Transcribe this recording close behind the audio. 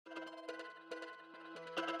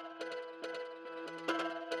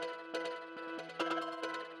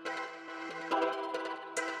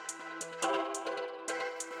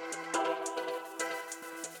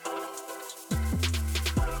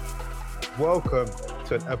welcome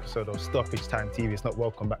to an episode of Stoppage Time TV. It's not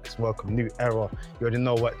welcome back, it's welcome new era. You already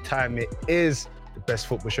know what time it is. The best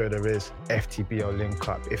football show there is, FTBO Link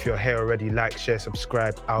Up. If you're here already, like, share,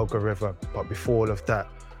 subscribe, algorithm. But before all of that,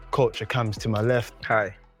 Culture Cam's to my left.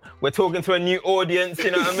 Hi. We're talking to a new audience, you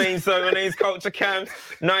know what I mean? So my name's Culture Cam.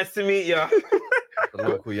 Nice to meet you. The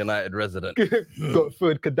local United resident. Got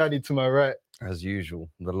Fud Kadani to my right. As usual,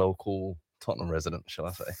 the local Tottenham resident, shall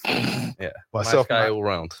I say. Yeah, Myself, nice guy man. all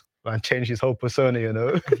round. Man, changed his whole persona, you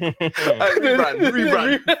know.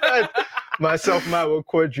 Rebrand. Myself, Matt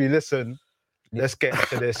Quadri. Listen, let's get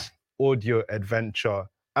into this audio adventure.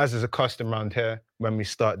 As is a custom around here, when we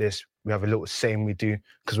start this, we have a little saying we do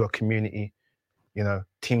because we're a community. You know,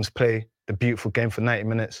 teams play the beautiful game for 90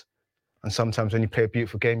 minutes. And sometimes when you play a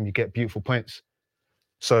beautiful game, you get beautiful points.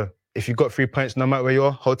 So if you've got 3 points, no matter where you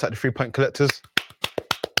are, hold tight the 3-point collectors.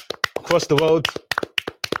 Across the world.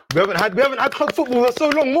 We haven't had club football for so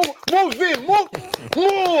long. More, Vim, more.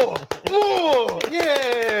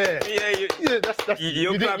 Yeah. Yeah,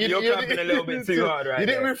 you're clapping a little bit too hard, right? You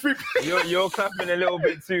didn't win 3 points. You're clapping a little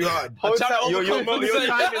bit too hard. Your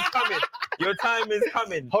time is coming. Your time is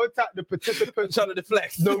coming. Hold tight the participants. Trying to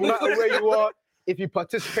deflect. No matter where you are, if you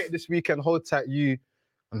participate this weekend, hold tight you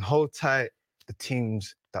and hold tight the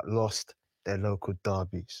teams that lost their local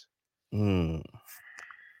derbies.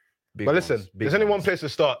 But listen, there's only one place to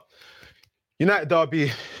start. United derby.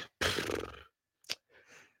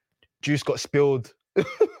 Juice got spilled. They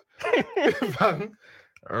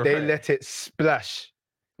let it splash.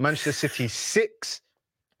 Manchester City 6,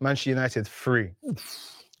 Manchester United 3.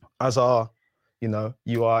 As our,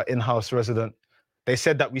 you are in-house resident. They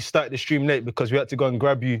said that we started the stream late because we had to go and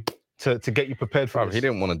grab you to get you prepared for this. He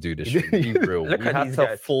didn't want to do this. Be real. We had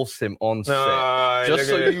to force him on set. Just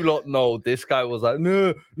so you lot know, this guy was like,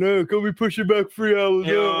 no, can we push it back 3 hours?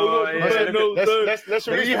 Let's release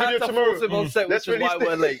the video tomorrow. Force him on set, which is why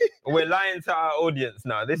we're late. We're lying to our audience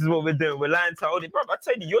now. This is what we're doing. We're lying to our audience. Bro, I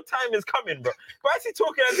tell you, your time is coming, bro. Why is he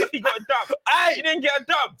talking as if he got a dub? Hey, you didn't get a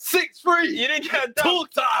dub. 6-3. You didn't get a dub. Talk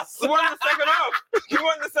to us. You won the second half. You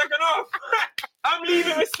won the second half. I'm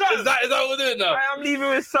leaving with something. Is that what we're doing now? I'm leaving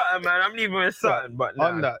with something, man. I'm leaving with something. But nah.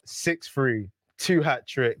 On that, 6-3, 2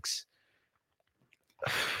 hat-tricks,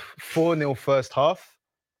 4-0 first half.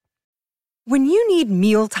 When you need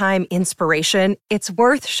mealtime inspiration, it's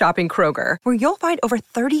worth shopping Kroger, where you'll find over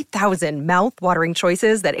 30,000 mouth-watering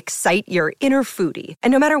choices that excite your inner foodie.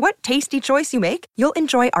 And no matter what tasty choice you make, you'll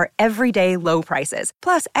enjoy our everyday low prices,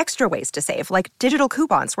 plus extra ways to save, like digital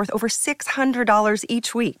coupons worth over $600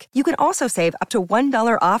 each week. You can also save up to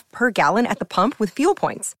 $1 off per gallon at the pump with fuel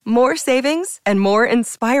points. More savings and more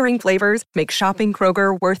inspiring flavors make shopping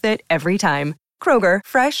Kroger worth it every time. Kroger,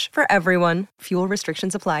 fresh for everyone. Fuel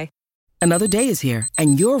restrictions apply. Another day is here,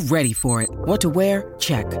 and you're ready for it. What to wear?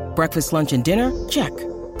 Check. Breakfast, lunch, and dinner? Check.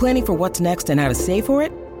 Planning for what's next and how to save for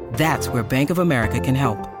it? That's where Bank of America can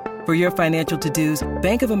help. For your financial to-dos,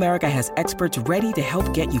 Bank of America has experts ready to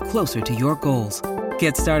help get you closer to your goals.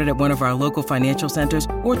 Get started at one of our local financial centers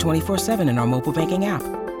or 24/7 in our mobile banking app.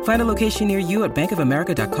 Find a location near you at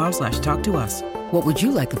bankofamerica.com/talktous. What would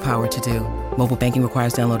you like the power to do? Mobile banking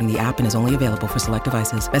requires downloading the app and is only available for select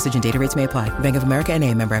devices. Message and data rates may apply. Bank of America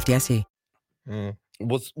N.A., member FDIC.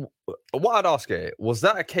 What I'd ask you, was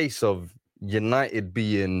that a case of United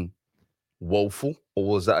being woeful, or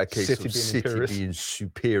was that a case of City being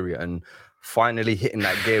superior and finally hitting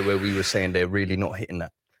that gear where we were saying they're really not hitting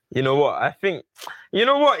that? You know what?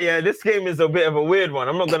 Yeah, this game is a bit of a weird one.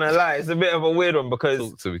 I'm not going to lie. It's a bit of a weird one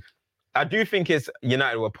because I do think it's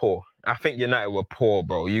United were poor. I think United were poor,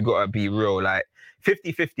 bro. You got to be real. Like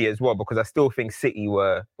 50-50 as well, because I still think City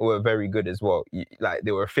were very good as well. Like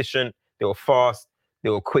they were efficient, they were fast, they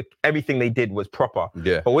were quick. Everything they did was proper.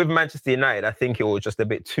 Yeah. But with Manchester United, I think it was just a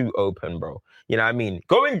bit too open, bro. You know what I mean?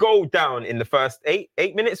 Going goal down in the first 8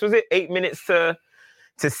 minutes, was it? 8 minutes to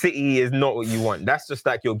City is not what you want. That's just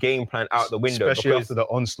like your game plan out the window. Especially after the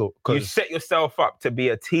onslaught. You set yourself up to be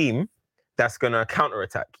a team that's going to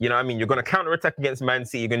counter-attack. You know what I mean? You're going to counter-attack against Man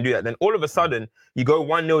City. You're going to do that. Then all of a sudden, you go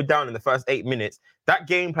 1-0 down in the first 8 minutes. That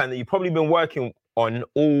game plan that you've probably been working on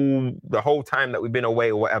the whole time that we've been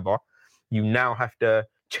away or whatever, you now have to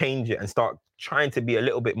change it and start trying to be a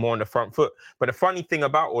little bit more on the front foot. But the funny thing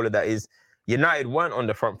about all of that is United weren't on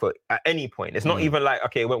the front foot at any point. It's not even like,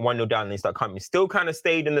 okay, it went 1-0 down and they start coming. Still kind of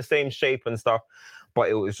stayed in the same shape and stuff, but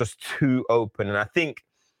it was just too open. And I think,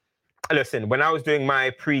 listen, when I was doing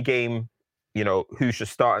my pre-game, who should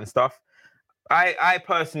start and stuff, I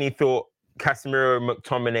personally thought Casemiro,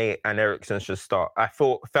 McTominay and Eriksen should start. I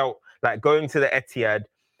felt like going to the Etihad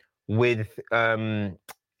with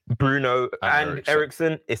Bruno and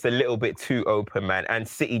Eriksen, it's a little bit too open, man. And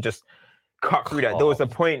City just cut through that. There was a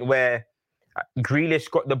point where Grealish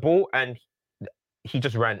got the ball and he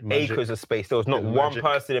just ran acres of space. There was not one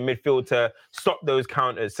person in midfield to stop those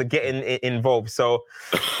counters, to get involved. So,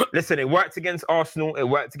 listen, it worked against Arsenal. It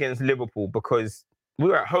worked against Liverpool because we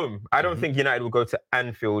were at home. I don't think United will go to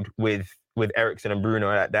Anfield with Eriksen and Bruno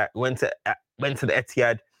like that. Went to the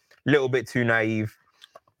Etihad, a little bit too naive.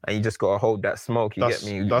 And you just got to hold that smoke. Get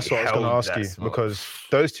me? That's what I was going to ask you. Smoke. Because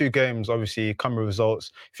those two games, obviously, come with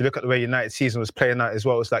results. If you look at the way United season was playing out as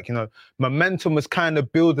well, it's like, momentum was kind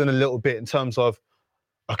of building a little bit in terms of,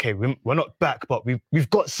 okay, we're not back, but we've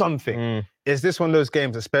got something. Is this one of those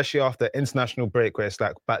games, especially after international break, where it's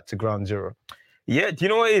like back to ground zero? Yeah, do you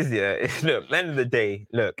know what it is? Yeah, look, at the end of the day,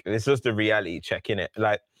 it's just a reality check, innit?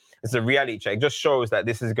 Like, it's a reality check. It just shows that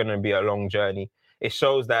this is going to be a long journey. It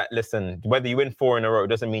shows that, listen, whether you win 4 in a row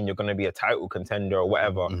doesn't mean you're going to be a title contender or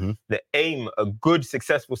whatever. The aim, a good,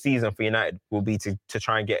 successful season for United will be to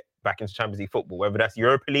try and get back into Champions League football, whether that's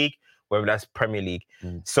Europa League, whether that's Premier League.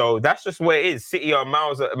 So that's just where it is. City are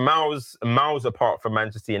miles apart from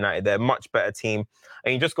Manchester United. They're a much better team.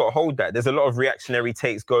 And you just got to hold that. There's a lot of reactionary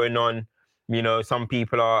takes going on. Some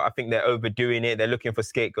people I think they're overdoing it. They're looking for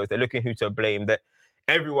scapegoats. They're looking who to blame.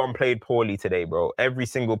 Everyone played poorly today, bro. Every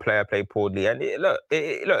single player played poorly. And it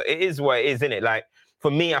is what it is, isn't it? Like,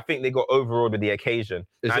 for me, I think they got overawed with the occasion.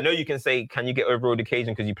 I know you can say, can you get overawed the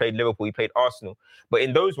occasion because you played Liverpool, you played Arsenal. But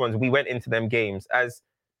in those ones, we went into them games as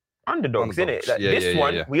underdogs, innit?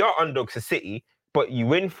 Like, we are underdogs to City, but you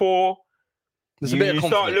win 4. You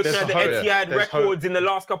start looking at the Etihad records in the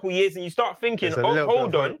last couple of years and you start thinking,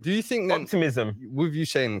 hold on. Do you think then, optimism? With you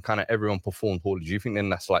saying kind of everyone performed poorly, do you think then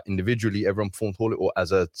that's like individually everyone performed poorly, or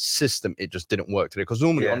as a system it just didn't work today? Because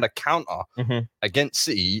normally on the counter against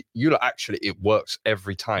City, it works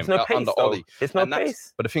every time. It's no pace, under Ollie. It's no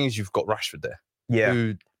pace. But the thing is, you've got Rashford there. Yeah.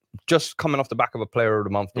 Who just coming off the back of a player of the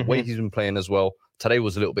month, the way he's been playing as well. Today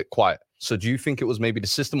was a little bit quiet. So do you think it was maybe the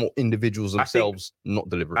system or individuals themselves not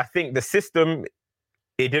delivering? I think the system,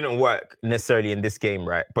 it didn't work necessarily in this game,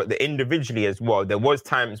 right? But the individually as well, there was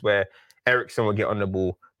times where Eriksen would get on the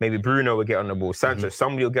ball, maybe Bruno would get on the ball, Sancho,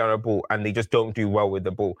 somebody will get on the ball, and they just don't do well with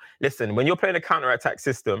the ball. Listen, when you're playing a counter-attack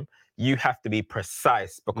system, you have to be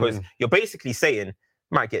precise because you're basically saying,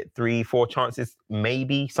 might get 3-4 chances,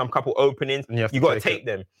 maybe some couple openings. You got to take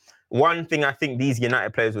them. One thing I think these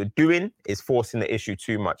United players were doing is forcing the issue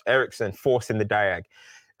too much. Eriksen forcing the diag.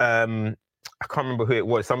 I can't remember who it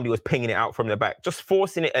was. Somebody was pinging it out from the back, just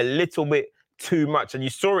forcing it a little bit too much. And you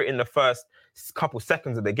saw it in the first couple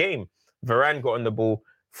seconds of the game. Varane got on the ball,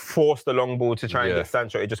 forced the long ball to try and get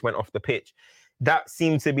Sancho. It just went off the pitch. That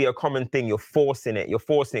seems to be a common thing. You're forcing it. You're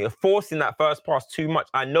forcing that first pass too much.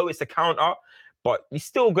 I know it's a counter, but you're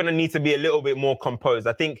still going to need to be a little bit more composed.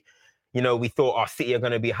 I think, we thought, City are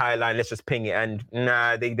going to be high line, let's just ping it. And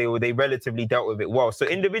they relatively dealt with it well. So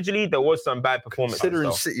individually, there was some bad performance.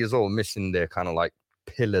 Considering City as well missing their kind of like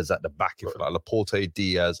pillars at the back, if you like Laporte,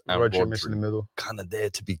 Diaz, and Rodri missing the middle. Kind of there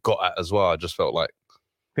to be got at as well. I just felt like...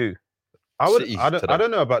 Who? I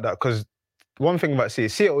don't know about that, because one thing about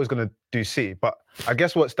City always going to do City, but I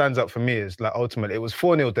guess what stands out for me is, like, ultimately, it was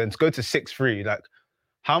 4-0 then to go to 6-3, like,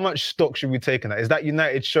 how much stock should we take in that? Is that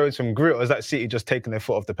United showing some grit, or is that City just taking their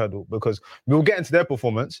foot off the pedal? Because we'll get into their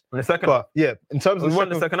performance. In the second half. Yeah, in terms of we won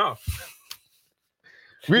the second half.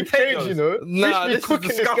 We've changed, Nah, this is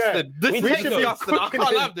disgusting. This is disgusting. I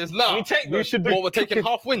can't have this now. We're taking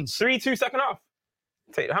half wins. 3-2 second half.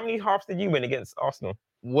 How many halves did you win against Arsenal?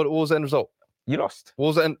 What was the end result? You lost. What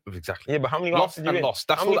was the end? Exactly. Yeah, but how many halves did you win? Lost.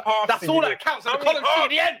 That's all that counts. How many halves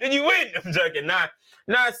did you win? Did you win? I'm joking.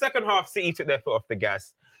 Nah, second half, City took their foot off the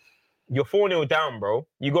gas. You're 4-0 down, bro.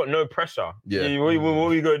 You got no pressure. Yeah. What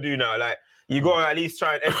are you going to do now? Like, you got to at least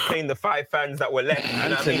try and entertain the 5 fans that were left.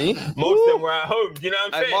 Anthony. Most of them were at home. You know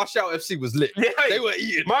what I'm saying? Martial FC was lit. Yeah, they were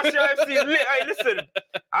eating. Martial FC was lit. Hey, listen,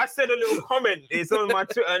 I said a little comment. It's on my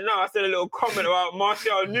Twitter now. I said a little comment about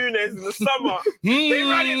Martial Nunes in the summer. They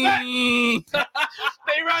ran it back.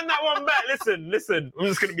 They ran that one back. Listen. I'm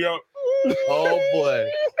just going to be out. Oh boy.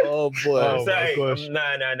 Oh my gosh.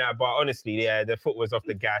 Nah. But honestly, yeah, the foot was off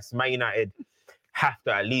the gas. Man United have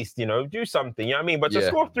to at least, do something. You know what I mean? But to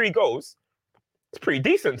score 3 goals, it's pretty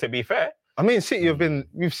decent, to be fair. I mean, City have been,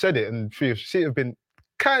 we've said it, and City have been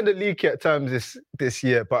kind of leaky at times this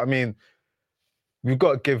year. But I mean, we've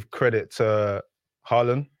got to give credit to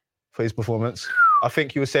Haaland for his performance. I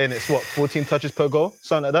think you were saying it's 14 touches per goal,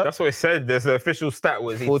 something like that? That's what it said. There's an official stat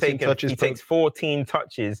was he takes 14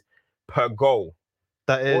 touches per goal.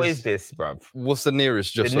 That is... What is this, bruv? What's the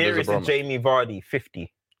nearest? The nearest is Jamie Vardy,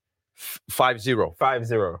 50. 5-0.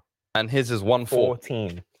 5-0. And his is 1-4.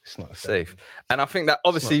 14. It's not fair. Safe. And I think that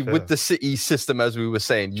obviously fair. with the City system, as we were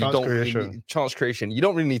saying, Chance creation. chance creation. You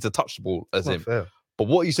don't really need to touch the ball as It's not him. fair. But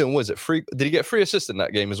what he's doing, was it 3? Did he get 3 assists in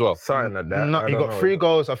that game as well? Something like that. No, I he don't got know. 3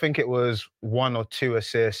 goals. I think it was 1 or 2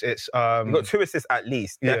 assists. It's He got 2 assists at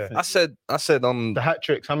least. Yeah. Definitely. I said the hat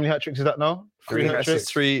tricks. How many hat tricks is that now? 3 hat tricks.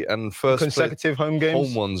 3 and first Consecutive home play, games.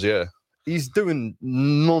 home ones, yeah. He's doing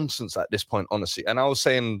nonsense at this point, honestly. And I was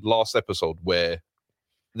saying last episode where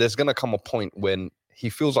there's gonna come a point when he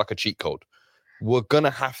feels like a cheat code. We're gonna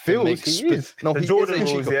have to make no, The he Jordan is a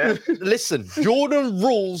cheat rules, code. yeah. Listen, Jordan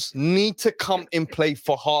rules need to come in play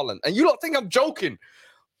for Haaland. And you don't think I'm joking,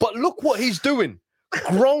 but look what he's doing.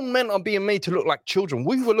 Grown men are being made to look like children.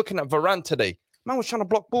 We were looking at Varane today. Man was trying to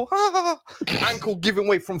block ball. Ankle giving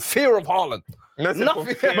way from fear of Haaland. Nothing.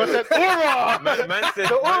 Man said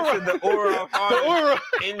the aura of Haaland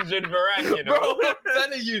injured Varane, you know. Bro, I'm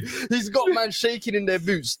telling you, he's got man shaking in their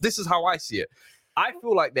boots. This is how I see it. I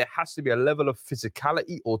feel like there has to be a level of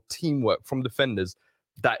physicality or teamwork from defenders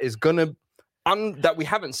that is gonna that we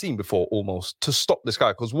haven't seen before, almost, to stop this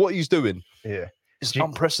guy. Because what he's doing, is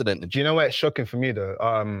unprecedented. Do you know where it's shocking for me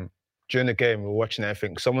though? During the game, we were watching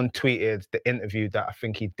everything. Someone tweeted the interview that I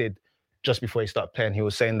think he did just before he started playing. He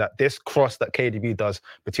was saying that this cross that KDB does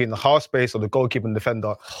between the half space of the goalkeeper and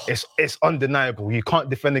defender, it's undeniable. You can't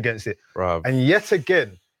defend against it. Bro. And yet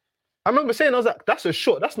again, I remember saying, I was like, that's a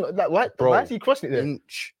shot. That's not like why is he crossing it there?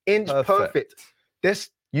 Inch perfect. This,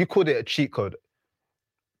 you called it a cheat code.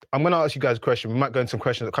 I'm gonna ask you guys a question. We might go into some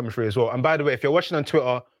questions that are coming through as well. And by the way, if you're watching on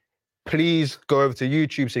Twitter, please go over to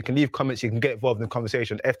YouTube so you can leave comments, you can get involved in the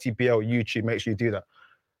conversation. FTBL, YouTube, make sure you do that.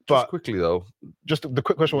 But just quickly though, just the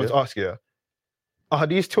quick question I want to ask you. Are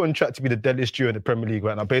these two on track to be the deadliest duo in the Premier League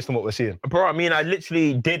right now, based on what we're seeing? Bro, I mean, I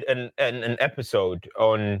literally did an episode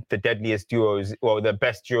on the deadliest duos, well, the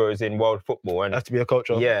best duos in world football. And Has to be a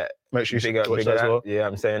culture. Yeah. Make sure you big watch that as well. Yeah,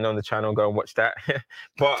 I'm saying on the channel, go and watch that.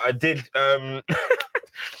 But I did, I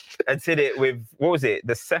did it with, what was it?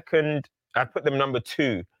 The second, I put them number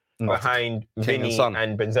 2 behind Vinny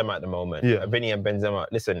and Benzema at the moment. Yeah. Vinny and Benzema.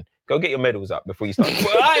 Listen, go get your medals up before you start.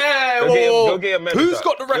 Go get your medals Who's up.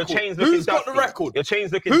 got the record? Who's got the record? Your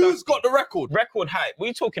chain's looking Who's dusty. got the record? Record hype. What are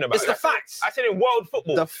you talking about? It's the facts. I said in world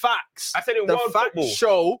football. The facts. I said in the world facts football.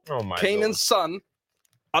 show Kane and Son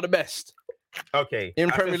are the best. Okay.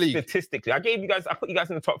 In Premier League. Statistically, I put you guys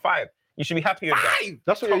in the top 5. You should be happy with that.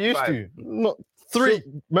 That's what Top you're used 5. to. Not 3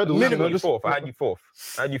 medals. Minimum 4th. I had you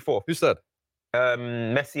 4th. Who said?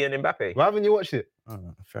 Messi and Mbappe. Why haven't you watched it? Oh,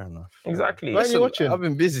 fair enough. Exactly. Why are you watching? I've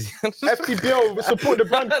been busy. FTBL, support the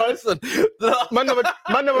brand. Listen, Man,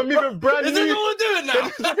 never moving brand is new. that what we're doing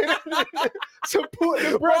now? Support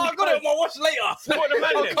the Bro, brand. I got it on my watch later. Support the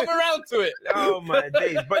man I'll then. come around to it. Oh my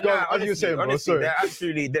days! But Go on, nah, as you honestly, were saying, bro, honestly, sorry. they're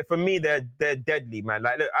absolutely. For me, they're deadly, man.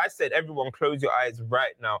 Like, look, I said, everyone, close your eyes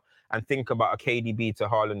right now and think about a KDB to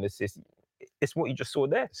Haaland assist. It's what you just saw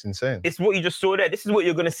there. It's insane. It's what you just saw there. This is what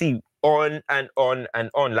you're gonna see on and on and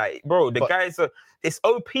on. Like, bro, the guys are. It's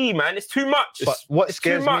OP, man. It's too much. But what It's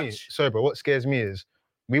scares too me, much. sorry, bro, what scares me is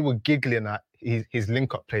we were giggling at his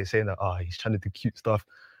link-up play, saying that, he's trying to do cute stuff.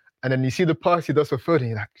 And then you see the pass he does for Foden,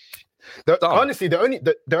 you're like, honestly, the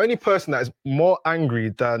only person that is more angry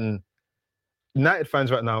than United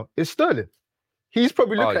fans right now is Sterling. He's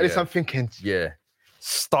probably looking at this and thinking, yeah.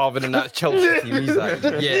 Starving in that Chelsea team. He's like,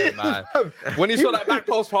 yeah, man. When he saw that back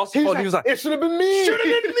post pass, he was like, it should have been me.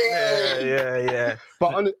 Yeah.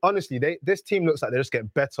 But honestly, this team looks like they're just getting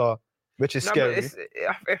better, which is scary.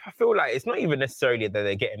 I feel like it's not even necessarily that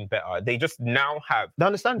they're getting better. They just now have. They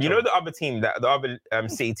understand. You know the other team, the other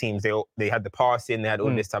City teams, they had the passing, they had all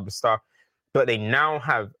this type of stuff, but they now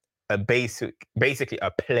have basically a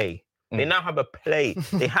play. They now have a play.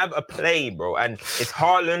 They have a play, bro. And it's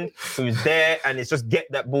Haaland who's there, and it's just get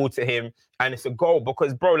that ball to him, and it's a goal.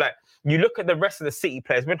 Because, bro, like, you look at the rest of the City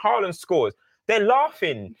players, when Haaland scores, they're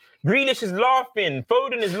laughing. Grealish is laughing.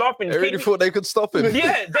 Foden is laughing. They really thought they could stop him.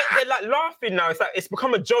 Yeah, they're like laughing now. It's like, it's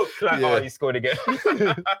become a joke. Like, he scored again.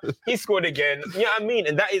 He scored again. You know what I mean?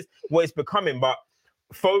 And that is what it's becoming. But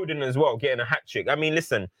Foden as well, getting a hat-trick. I mean,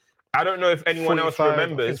 listen, I don't know if anyone else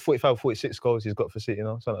remembers. 45, 46 goals he's got for City,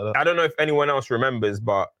 something like that. I don't know if anyone else remembers,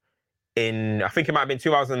 but I think it might have been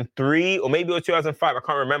 2003 or maybe it was 2005. I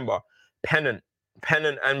can't remember. Pennant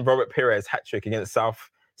and Robert Pires hat-trick against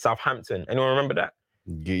Southampton. Anyone remember that?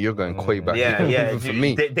 You're going way back. Yeah. For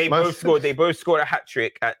me. They both scored a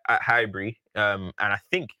hat-trick at Highbury. And I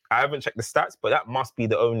think, I haven't checked the stats, but that must be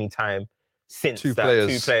the only time since two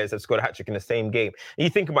players have scored a hat-trick in the same game. And you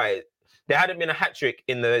think about it, there hadn't been a hat-trick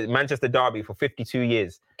in the Manchester Derby for 52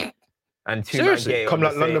 years. And two-man get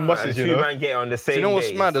London buses, two-man get on the same Do you know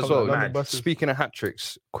what's day. mad as well? London buses. Speaking of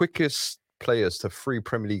hat-tricks, quickest players to 3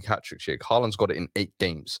 Premier League hat-tricks. Haaland's got it in 8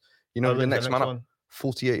 games. You know, the next man up,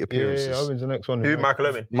 48 appearances. Yeah, Owen's the next one. Who? Michael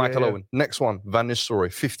Owen. Michael Owen. Next one, Van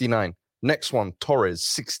Nistelrooy, 59. Next one, Torres,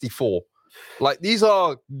 64. Like, these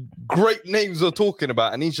are great names we're talking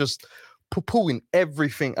about, and he's just poo-pooing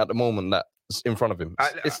everything at the moment that's in front of him.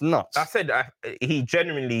 It's nuts. I said he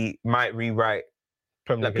genuinely might rewrite.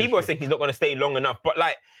 Like, people are saying he's not going to stay long enough, but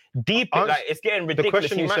like deep, like it's getting ridiculous.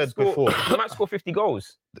 The question you said before, he might score 50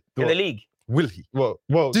 goals in the league. Will he? Well,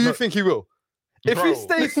 do you think he will? If he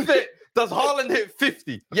stays fit, does Haaland hit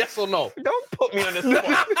 50? Yes or no? Don't put me on the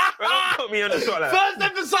spot. Don't put me on the spot like that.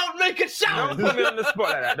 First episode, make a shout. Don't put me on the spot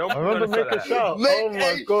like that. Don't I put me on remember the spot make a like shout. Make Oh my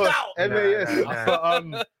a god, shout.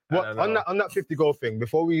 MAS. But on that 50 goal thing,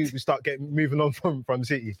 before we start moving on from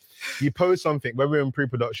City, you posed something when we were in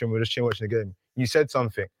pre-production. We were just watching the game. You said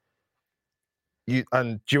something.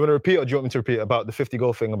 And do you want to repeat, or do you want me to repeat about the 50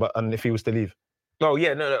 goal thing and if he was to leave? Oh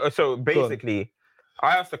yeah, no. So basically,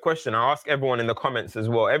 I asked the question. I ask everyone in the comments as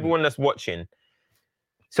well. Everyone that's watching.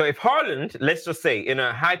 So if Haaland, let's just say in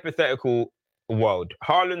a hypothetical world,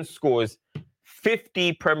 Haaland scores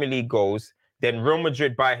 50 Premier League goals, then Real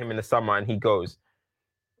Madrid buy him in the summer and he goes,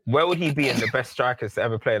 where would he be in the best strikers to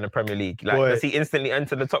ever play in the Premier League? Like, does he instantly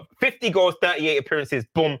enter the top? 50 goals, 38 appearances,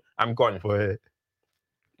 boom, I'm gone. Where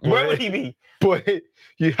would he be? Boy,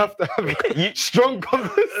 you have to have strong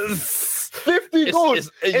confidence. 50 goals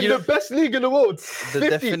in the best league in the world.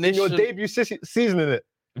 50 in your debut season in it.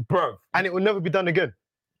 Bro. And it will never be done again.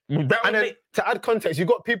 To add context, you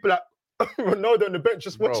got people like Ronaldo on the bench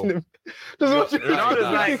just watching him. Ronaldo's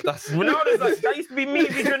like, that used to be me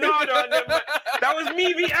v Ronaldo. That was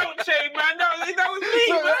me v Elche, man. That was me,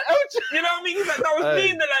 man. You know what I mean? He's like, that was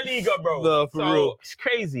me in the La Liga, bro. No, for real. It's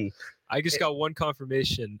crazy. I just got one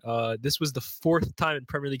confirmation. This was the 4th time in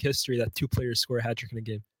Premier League history that 2 players score a hat-trick in a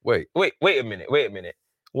game. Wait a minute.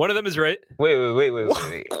 One of them is right. Wait. Aren't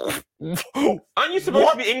you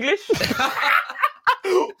supposed to be English?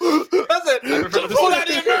 That's it. Pull out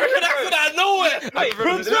the American accent out of nowhere. Wait,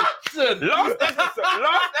 production. Last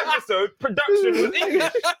episode, production was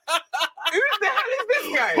English. Who the hell is this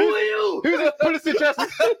guy? Who are you? Who's the policy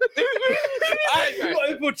justice? You got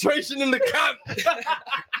infiltration in the camp.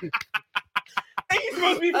 Ain't you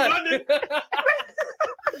supposed to be from London?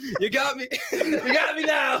 You got me. You got me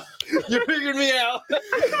now. You figured me out.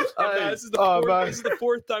 This is the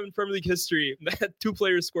 4th time in Premier League history that 2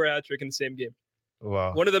 players score a hat-trick in the same game.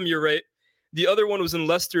 Wow. One of them, you're right. The other one was when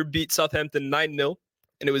Leicester beat Southampton 9-0,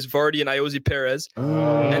 and it was Vardy and Iosi Perez.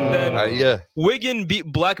 And then Wigan beat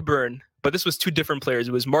Blackburn, but this was 2 different players.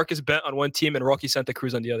 It was Marcus Bent on one team and Rocky Santa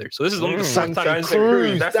Cruz on the other. So this is only the 4th time. Santa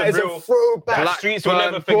Cruz. That is a throwback. Streets will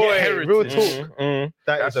never forget. Real talk.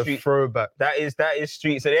 That is a throwback. That is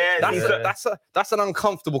streets. So yeah, that's an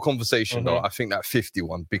uncomfortable conversation, though. I think that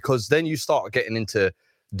 51, because then you start getting into,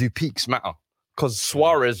 do peaks matter? Because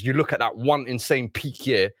Suarez, you look at that one insane peak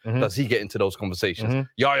year, does he get into those conversations?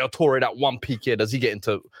 Yaya Toure, that one peak year, does he get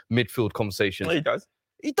into midfield conversations? He does.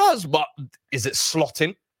 He does, but is it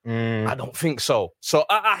slotting? I don't think so. So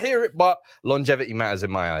I hear it, but longevity matters in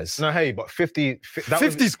my eyes. No, hey, but 50...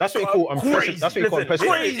 50's that's what you call impressive. That's what you call impressive.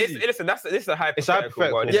 Listen, this is a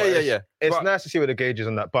hypothetical. Yeah. It's nice to see what the gauge is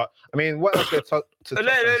on that. But, I mean, what else to talk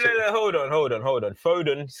Hold on.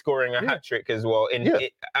 Foden scoring a hat-trick as well. A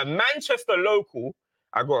Manchester local,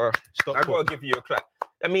 I gotta give you a clap.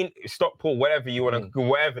 I mean, Stockport, whatever you want to,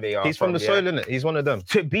 wherever they are. He's from the soil, innit? He's one of them.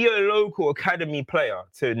 To be a local academy player,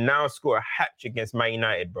 to now score a hat-trick against Man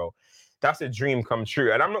United, bro, that's a dream come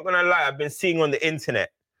true. And I'm not going to lie, I've been seeing on the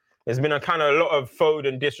internet, there's been a lot of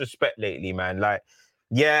Foden disrespect lately, man. Like,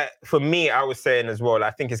 yeah, for me, I was saying as well,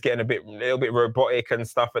 I think it's getting a little bit robotic and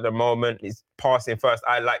stuff at the moment. He's passing first.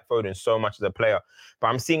 I like Foden so much as a player, but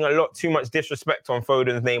I'm seeing a lot too much disrespect on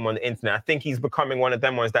Foden's name on the internet. I think he's becoming one of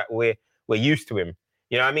them ones that we're used to him.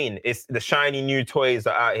 You know what I mean? It's the shiny new toys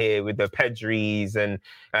that are out here with the Pedris and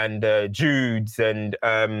Judes and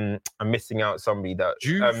I'm missing out somebody that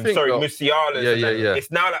Musiala's. Yeah.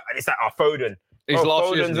 It's now it's like Foden.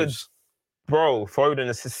 Foden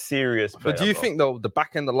is a serious player. But do you think though the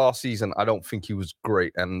back end of last season, I don't think he was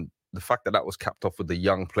great, and the fact that was capped off with the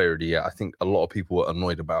young player of the year, I think a lot of people were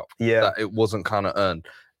annoyed about. Yeah, that it wasn't kind of earned.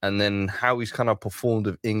 And then how he's kind of performed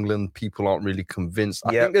with England, people aren't really convinced.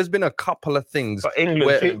 I think there's been a couple of things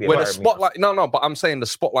where the spotlight... but I'm saying the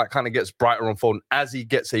spotlight kind of gets brighter on Foden as he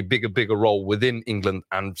gets a bigger role within England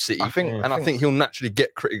and City. I think he'll naturally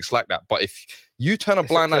get critics like that. But if you turn a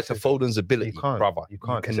blind eye to Foden's ability, brother, you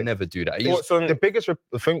can never do that.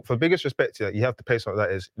 The biggest respect to that, you have to pay something like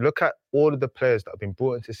that is, look at all of the players that have been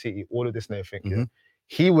brought into City, all of this and everything.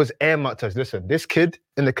 He was earmarked as, listen, this kid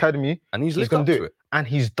in the academy, and he's going to do it. And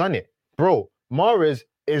he's done it. bro, Mahrez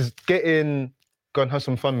is getting gonna have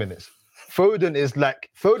some fun minutes. Foden's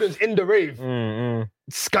in the rave,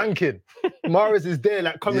 skanking. Mahrez is there,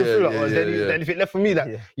 like coming through. Then if it left for me,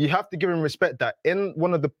 you have to give him respect that in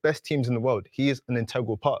one of the best teams in the world, he is an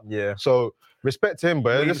integral part. Yeah. So respect to him,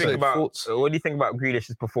 but what do you think about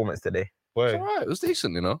Grealish's performance today? It's all right. It was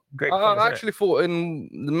decent, you know. Great. I actually thought in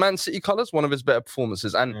the Man City colours, one of his better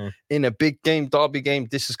performances, and in a big game, derby game,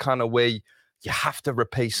 this is kind of where you have to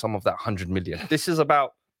repay some of that 100 million. This is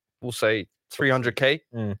about, we'll say,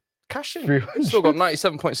 300k. Cash in. Still got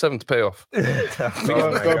 97.7 to pay off.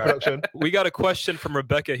 We got a question from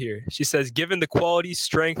Rebecca here. She says, given the quality,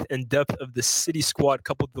 strength, and depth of the City squad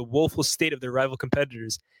coupled with the woeful state of their rival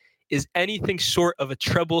competitors, is anything short of a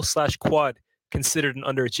treble/quad considered an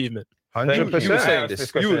underachievement? 100%. You were saying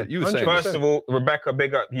this. You were saying First of all, Rebecca,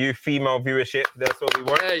 big up you. Female viewership. That's what we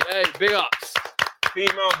want. Hey, big ups.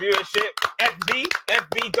 Female viewership.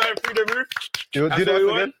 FB going through the roof. Do that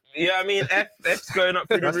again? Yeah, I mean, F's going up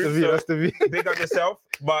through the roof. That's the V. Big up yourself.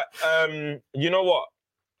 But you know what?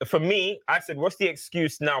 For me, I said, what's the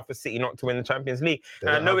excuse now for City not to win the Champions League? And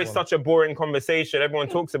I know it's such a boring conversation. Everyone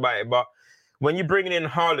talks about it. But when you're bringing in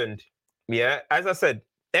Haaland, as I said,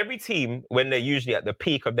 every team, when they're usually at the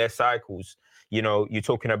peak of their cycles, you know, you're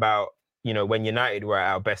talking about, you know, when United were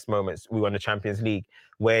at our best moments, we won the Champions League.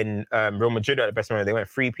 When Real Madrid at the best moment, they went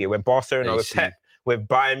 3-peat. When Barcelona with Pep, with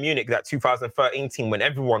Bayern Munich, that 2013 team, when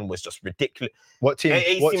everyone was just ridiculous. What team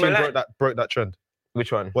broke that trend?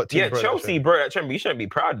 Which one? What team Chelsea broke that trend, but you shouldn't be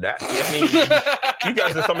proud of that. I mean, you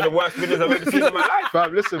guys are some of the worst winners I've ever seen in my life.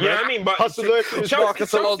 Fam, listen, you know what I mean? But Chelsea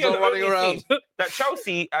running around.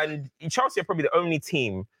 Chelsea are probably the only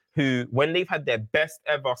team who, when they've had their best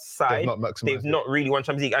ever side, they've not really won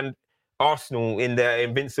Champions League. And Arsenal in their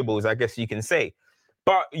invincibles, I guess you can say.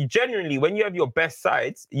 But generally, when you have your best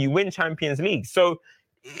sides, you win Champions League. So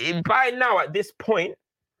by now, at this point,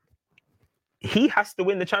 he has to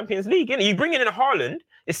win the Champions League. You bring in Haaland,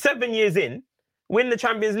 it's 7 years in, win the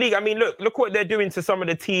Champions League. I mean, look what they're doing to some of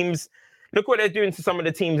the teams. Look what they're doing to some of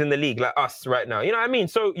the teams in the league, like us right now. You know what I mean?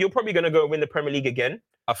 So you're probably going to go win the Premier League again.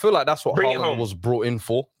 I feel like that's what Haaland was brought in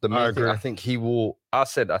for. The main thing, I think he will. I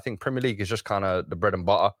think Premier League is just kind of the bread and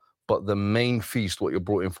butter, but the main feast, what you're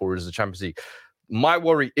brought in for, is the Champions League. My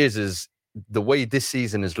worry is the way this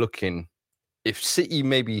season is looking. If City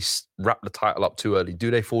maybe wrap the title up too early,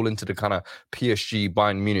 do they fall into the kind of PSG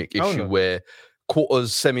Bayern Munich issue where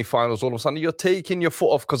quarters, semi-finals, all of a sudden you're taking your foot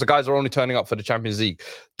off because the guys are only turning up for the Champions League?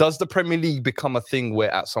 Does the Premier League become a thing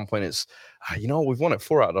where at some point it's, we've won it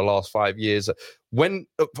 4 out of the last 5 years? When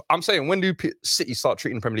do City start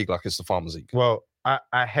treating the Premier League like it's the Farmers League? Well,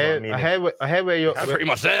 I hear where you're pretty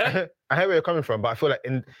much there. I hear where you're coming from, but I feel like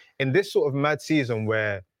in this sort of mad season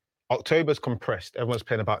where October's compressed, everyone's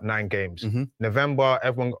playing about 9 games. November,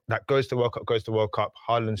 everyone that goes to World Cup goes to World Cup.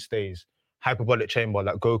 Haaland stays. Hyperbolic chamber,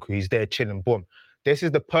 like Goku, he's there chilling, boom. This is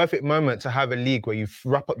the perfect moment to have a league where you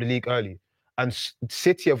wrap up the league early. And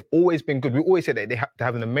City have always been good. We always say that they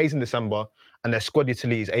have an amazing December and their squad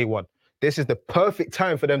utility is A1. This is the perfect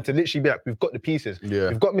time for them to literally be like, we've got the pieces. Yeah.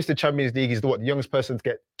 We've got Mr. Champions League. He's the youngest person to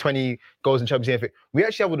get 20 goals in Champions League. We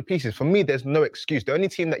actually have all the pieces. For me, there's no excuse. The only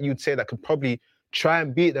team that you'd say that could probably try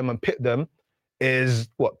and beat them and pit them is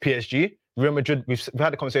PSG. Real Madrid, we've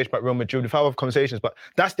had a conversation about Real Madrid. We've had other conversations, but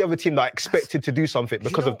that's the other team that I expected to do something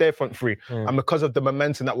because of their front three and because of the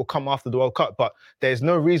momentum that will come after the World Cup. But there's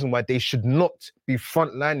no reason why they should not be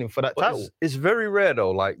front-lining for that title. It's very rare,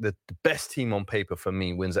 though. Like, the best team on paper for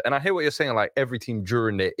me wins it. And I hear what you're saying, like, every team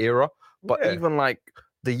during their era. But even, like,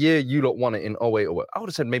 the year you lot won it in 08 or what, I would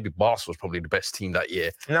have said maybe Barca was probably the best team that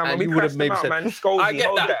year. No, man, we would have maybe said, man. I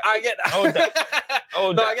get that.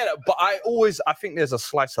 Hold that. I get it. But I think there's a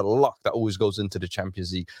slice of luck that always goes into the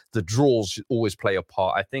Champions League. The draws always play a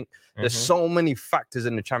part. I think there's so many factors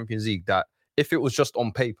in the Champions League that if it was just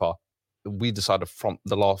on paper, we decided from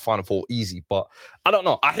the last Final Four easy. But I don't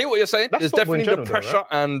know. I hear what you're saying. There's definitely the pressure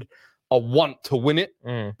and a want to win it.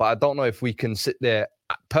 But I don't know if we can sit there.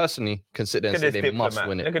 Personally, consider and say they must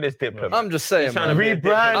win it. Look at this diplomat. I'm just saying, man.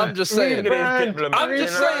 Rebrand. I'm just saying. I'm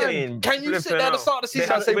just saying. Can you sit there at the start of the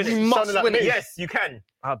season and say we must win it? Yes, you can.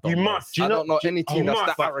 You must. I don't know any team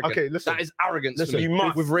that's that arrogant. Okay, listen. That is arrogance. Listen, you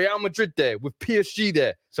must. With Real Madrid there, with PSG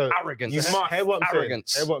there. So arrogance. You must. Hear what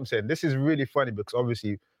I'm saying. This is really funny because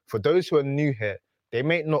obviously, for those who are new here, they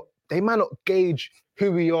might not gauge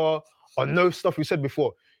who we are or know stuff we said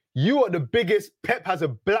before. You are the biggest. Pep has a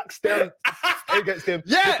black stamp against him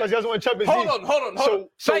because he hasn't won Champions League. Hold on.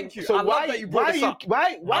 Thank you. So why are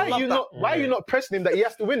you not pressing him that he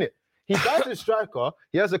has to win it? He does a striker.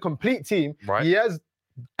 He has a complete team. Right. He has.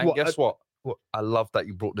 And guess what? I love that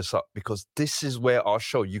you brought this up because this is where our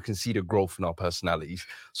show, you can see the growth in our personalities.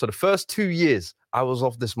 So the first 2 years, I was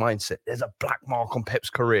of this mindset. There's a black mark on Pep's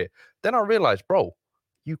career. Then I realized, bro,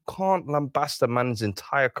 you can't lambast a man's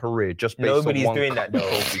entire career just based Nobody's on one doing cup that,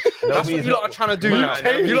 though. That's what you lot are trying to do.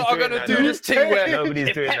 You lot are going to do this thing where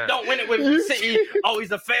if Pep don't win it with City,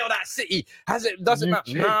 he's a failed at City. Doesn't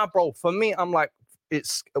matter. Nah, bro. For me, I'm like,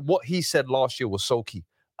 it's what he said last year was so key.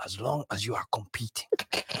 As long as you are competing,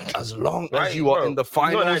 as long as you are in the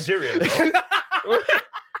finals. Not Nigerian.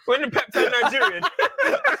 When did Pep turn Nigerian?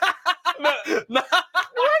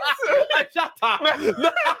 Shut up.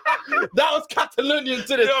 That was Catalonian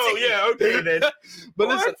to the team. Yeah, okay then. But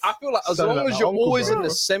listen, I feel like as long as you're always in the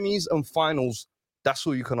semis and finals, that's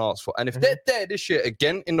all you can ask for. And if they're there this year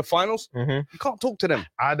again in the finals, you can't talk to them.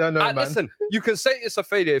 I don't know, man. Listen, you can say it's a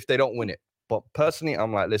failure if they don't win it. But personally,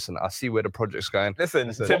 I'm like, listen, I see where the project's going.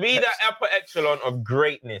 Listen, to be that upper echelon of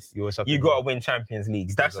greatness, you got to win Champions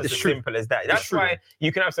Leagues. That's just as simple as that. That's why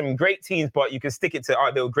you can have some great teams, but you can stick it to,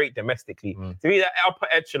 they were great domestically. To be that upper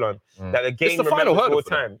echelon, that the game remembers all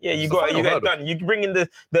time. Yeah, you get it done. You can bring in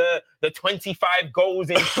the 25 goals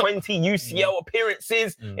in 20 UCL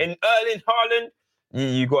appearances in Erling Haaland.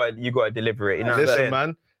 You got to deliver it. You know Listen,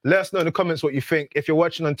 man. Let us know in the comments what you think. If you're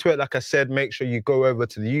watching on Twitter, like I said, make sure you go over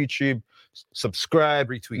to the YouTube, subscribe,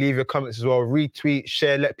 retweet, leave your comments as well, retweet,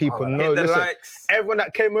 share, let people know. Listen, likes. Everyone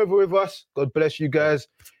that came over with us, God bless you guys.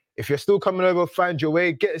 If you're still coming over, find your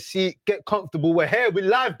way, get a seat, get comfortable. We're here, we're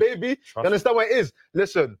live, baby. You understand what it is?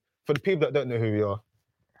 Listen, for the people that don't know who we are,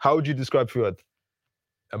 how would you describe Fuad?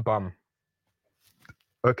 A bum.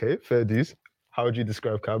 Okay, fair dues. How would you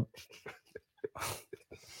describe Cam?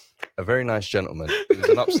 A very nice gentleman. He was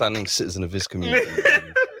an upstanding citizen of his community.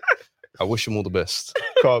 I wish him all the best.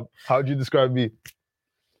 Cam, how do you describe me?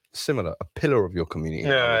 Similar, a pillar of your community.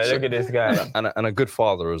 Yeah, look at this guy. And a good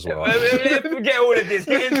father as well. Forget all of this.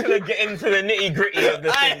 Get into the nitty gritty of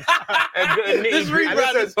the thing. This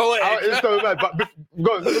rebrand is poetic. It's so bad, but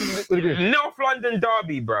go on. North London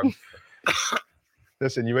derby, bro.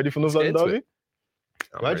 Listen, you ready for North London derby?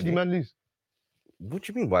 Why did you man lose? What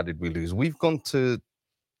do you mean, why did we lose? We've gone to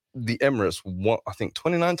the Emirates, I think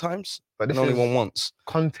 29 times, but only won once.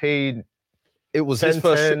 Conte, it was his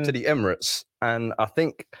first trip to the Emirates, and I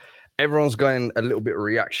think everyone's going a little bit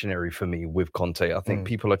reactionary for me with Conte. I think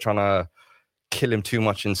people are trying to kill him too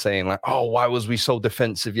much and saying like, "Oh, why was we so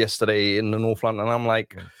defensive yesterday in the North London?" And I'm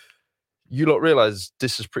like, you lot realize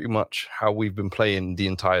this is pretty much how we've been playing the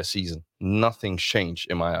entire season. Nothing's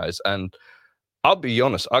changed in my eyes, and I'll be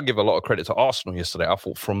honest, I'll give a lot of credit to Arsenal yesterday. I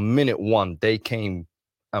thought from minute one they came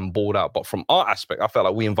and balled out. But from our aspect, I felt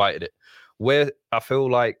like we invited it. Where I feel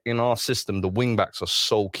like in our system, the wing backs are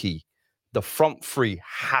so key. The front three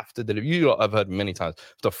have to deliver. You lot have heard many times.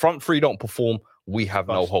 If the front three don't perform, we have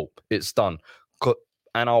no hope. It's done.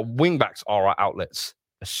 And our wing backs are our outlets.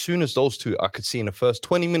 As soon as those two, I could see in the first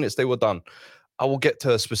 20 minutes they were done. I will get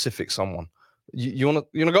to a specific someone. You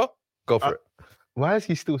wanna go? Go for it. Why is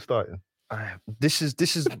he still starting? This is.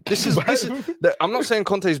 I'm not saying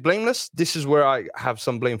Conte is blameless. This is where I have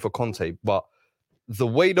some blame for Conte, but the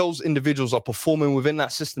way those individuals are performing within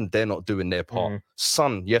that system, they're not doing their part.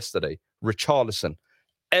 Son yesterday, Richarlison,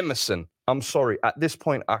 Emerson. I'm sorry. At this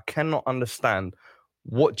point, I cannot understand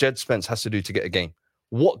what Jed Spence has to do to get a game.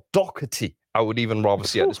 What Doherty I would even rather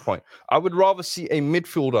see at this point. I would rather see a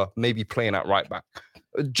midfielder maybe playing at right back.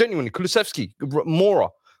 Genuinely, Kulusevski, Mora,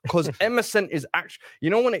 because Emerson is actually,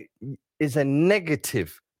 when it is a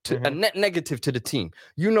negative, a net negative to the team.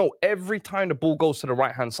 Every time the ball goes to the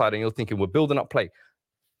right-hand side and you're thinking, we're building up play,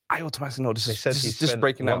 I automatically know this is just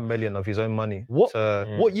breaking out. 1 million of his own money.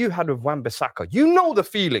 What you had with Wan-Bissaka, the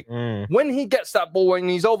feeling. When he gets that ball and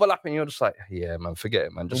he's overlapping, you're just like, yeah, man, forget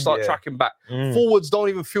it, man. Just start tracking back. Forwards don't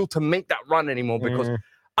even feel to make that run anymore because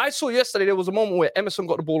I saw yesterday there was a moment where Emerson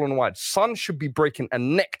got the ball on the wide. Son should be breaking a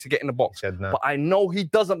neck to get in the box. But I know he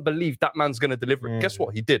doesn't believe that man's going to deliver it. Guess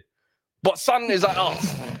what? He did. But Son is like,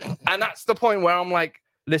 and that's the point where I'm like,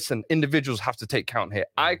 listen, individuals have to take count here.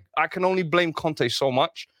 I can only blame Conte so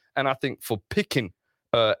much. And I think for picking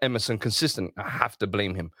Emerson consistent, I have to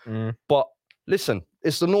blame him. But listen,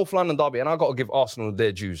 it's the North London derby, and I got to give Arsenal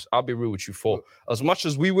their dues. I'll be real with you. For as much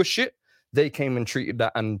as we were shit, they came and treated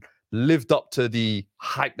that and lived up to the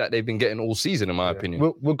hype that they've been getting all season, in my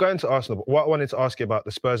opinion. We're going to Arsenal, but what I wanted to ask you about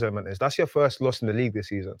the Spurs element is that's your first loss in the league this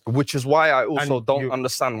season. Which is why I also don't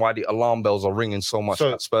understand why the alarm bells are ringing so much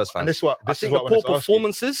at Spurs fans. And I think the poor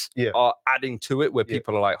performances are adding to it, where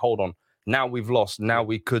people are like, hold on, now we've lost, now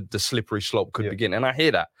the slippery slope could begin. And I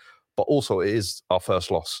hear that, but also it is our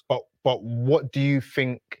first loss. But what do you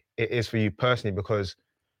think it is for you personally? Because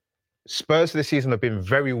Spurs this season have been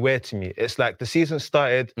very weird to me. It's like the season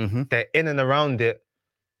started, they're in and around it,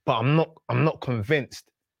 but I'm not convinced.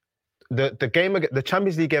 The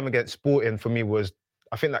Champions League game against Sporting for me was,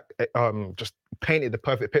 I think that just painted the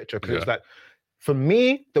perfect picture, because it's like, for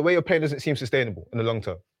me, the way you're playing doesn't seem sustainable in the long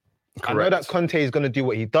term. Correct. I know that Conte is going to do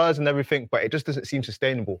what he does and everything, but it just doesn't seem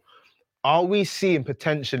sustainable. Are we seeing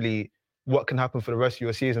potentially what can happen for the rest of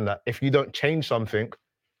your season, that if you don't change something,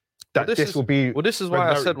 that this will be... Well, this is why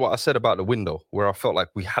I said what I said about the window, where I felt like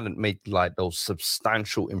we hadn't made like those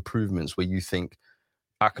substantial improvements where you think,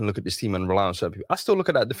 I can look at this team and rely on certain people. I still look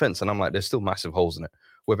at that defense and I'm like, there's still massive holes in it.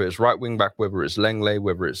 Whether it's right wing back, whether it's Lenglet,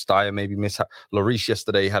 whether it's Dyer, maybe Lloris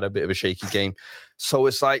yesterday had a bit of a shaky game. So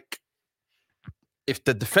it's like, if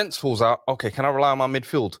the defense falls out, okay, can I rely on my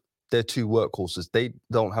midfield? They're two workhorses. They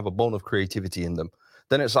don't have a bone of creativity in them.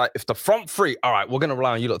 Then it's like, if the front three, all right, we're going to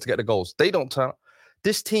rely on you lot to get the goals. They don't turn up.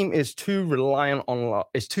 This team is too reliant on,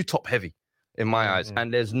 it's too top heavy in my eyes.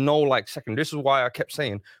 And there's no like second. This is why I kept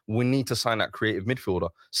saying we need to sign that creative midfielder.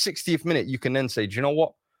 60th minute, you can then say, do you know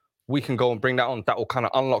what? We can go and bring that on. That will kind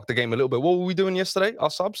of unlock the game a little bit. What were we doing yesterday? Our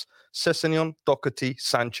subs? Sessegnon, Doherty,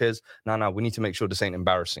 Sanchez. No, we need to make sure this ain't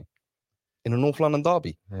embarrassing in a North London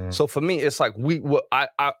derby. So for me, it's like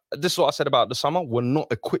this is what I said about the summer. We're not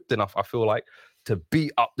equipped enough, I feel like, to be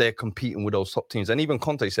up there competing with those top teams. And even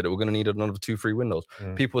Conte said it, we're going to need another 2-3 windows.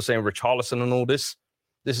 People were saying Richarlison and all this.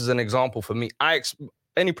 This is an example for me.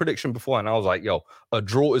 Any prediction before, and I was like, yo, a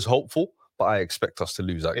draw is hopeful, but I expect us to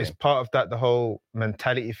lose that game. Is part of that the whole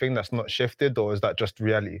mentality thing that's not shifted, or is that just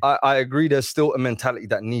reality? I agree there's still a mentality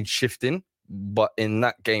that needs shifting, but in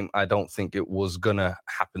that game, I don't think it was going to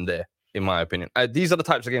happen there, in my opinion. These are the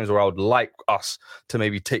types of games where I would like us to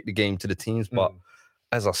maybe take the game to the teams, but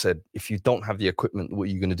as I said, if you don't have the equipment, what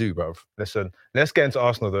are you going to do, bruv? Listen, let's get into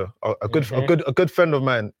Arsenal though. A good friend of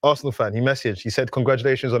mine, Arsenal fan, he messaged, he said,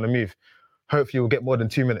 congratulations on the move. Hopefully you'll get more than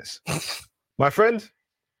 2 minutes. My friend,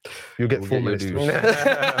 you'll get 4 minutes. You'll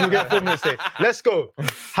get 4 minutes. Let's go.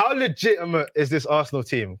 How legitimate is this Arsenal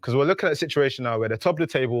team? Because we're looking at a situation now where they're top of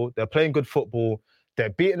the table, they're playing good football, they're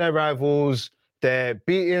beating their rivals, they're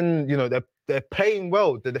beating, they're playing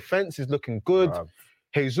well. The defense is looking good.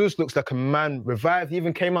 Jesus looks like a man revived. He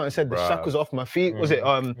even came out and said the shackles off my feet. Was it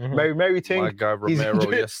Mary Ting? My guy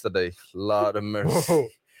Romero yesterday. Lot of mercy.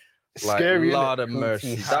 Scary. Lot of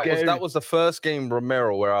mercy. That was the first game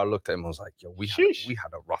Romero where I looked at him and was like, yo, we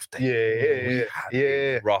had a rough day.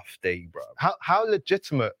 A rough day, bro. How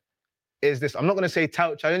legitimate is this? I'm not going to say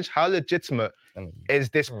tout challenge. How legitimate is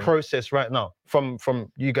this process right now from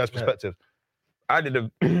you guys' perspective? I did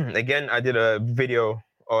a video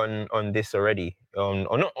on this already, or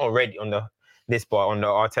not already on this part, on the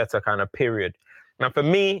Arteta kind of period. Now for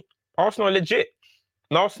me, Arsenal are legit.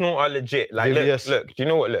 Like, look, do you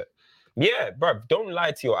know what? Look, yeah, bruv, don't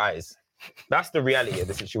lie to your eyes. That's the reality of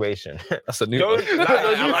the situation. That's a new don't one.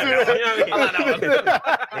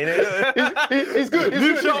 He's good.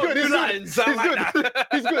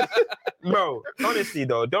 He's good. Bro, honestly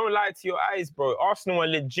though, don't lie to your eyes, bro. Arsenal are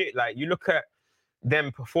legit. Like, you look at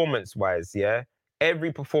them performance-wise, yeah?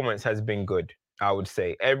 Every performance has been good, I would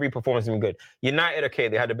say. Every performance has been good. United, okay,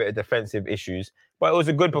 they had a bit of defensive issues, but it was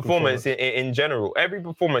a good performance in general. Every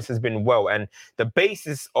performance has been well, and the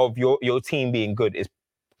basis of your team being good is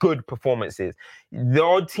good performances. The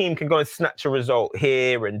odd team can go and snatch a result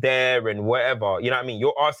here and there and whatever. You know what I mean?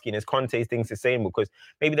 You're asking, is Conte's things sustainable? Because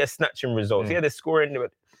maybe they're snatching results. Yeah, they're scoring,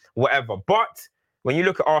 whatever. But when you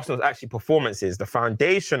look at Arsenal's actually performances, the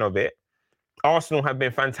foundation of it, Arsenal have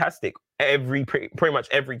been fantastic pretty much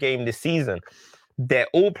every game this season. They're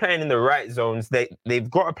all playing in the right zones. They've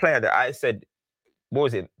got a player that I said, what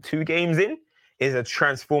was it, 2 games in, is a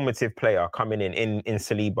transformative player coming in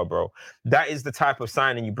Saliba, bro. That is the type of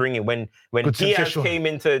signing you bring in. When Diaz came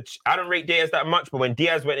into, I don't rate Diaz that much, but when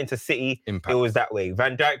Diaz went into City, It was that way.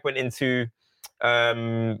 Van Dijk went into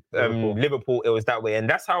Liverpool, it was that way. And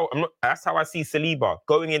that's how I see Saliba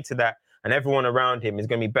going into that, and everyone around him is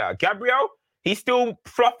going to be better. Gabriel, he's still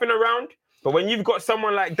fluffing around, but when you've got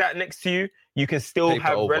someone like that next to you, you can still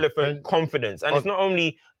have relevant confidence. And it's not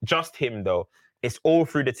only just him, though. It's all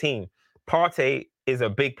through the team. Partey is a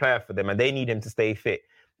big player for them, and they need him to stay fit.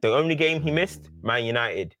 The only game he missed, Man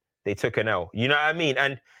United, they took an L. You know what I mean?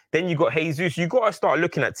 And then you got Jesus. You got to start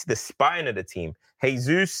looking at the spine of the team.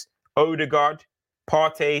 Jesus, Odegaard,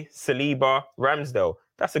 Partey, Saliba, Ramsdale.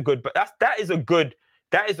 That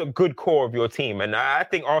is a good core of your team. And I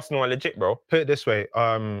think Arsenal are legit, bro. Put it this way,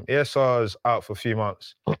 ESR's out for a few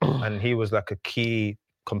months and he was like a key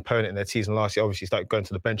component in their season last year. Obviously, he started going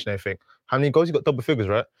to the bench and everything. How many goals? He got double figures,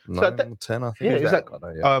 right? 9, 10, I think. Yeah, it's like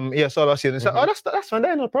ESR last year. And it's like, that's fine,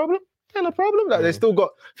 no problem. Yeah, no problem. Like they still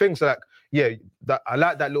got things like, that I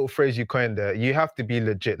like that little phrase you coined there. You have to be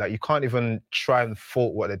legit. Like you can't even try and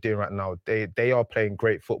fault what they're doing right now. They are playing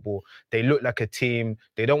great football. They look like a team.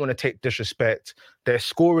 They don't want to take disrespect. They're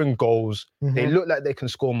scoring goals. They look like they can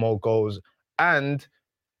score more goals. And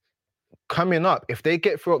coming up, if they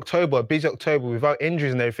get through October, busy October without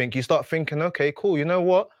injuries and everything, you start thinking, okay, cool. You know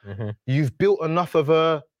what? You've built enough of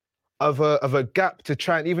a gap to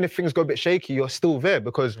try, and even if things go a bit shaky, you're still there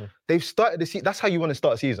because they've started the season. That's how you want to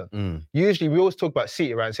start a season. Usually, we always talk about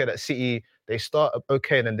City, right? And say that City, they start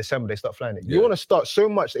okay, and then December they start flying it. You want to start so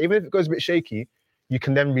much that even if it goes a bit shaky, you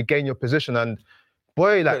can then regain your position. And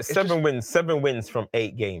boy, like seven wins from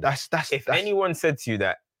 8 games. If anyone said to you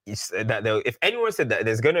that. If anyone said that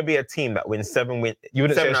there's going to be a team that wins 7 wins, you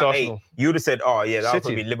wouldn't say it's Arsenal. 8, you would have said, oh yeah, that'll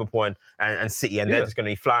probably be Liverpool and City, and they're just going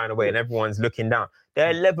to be flying away, and everyone's looking down. They're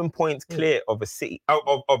 11 points clear of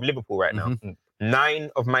of Liverpool right now. 9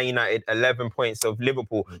 of Man United, 11 points of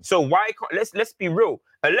Liverpool. So why can't let's be real?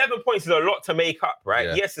 11 points is a lot to make up, right?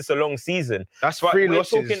 Yeah. Yes, it's a long season. That's 3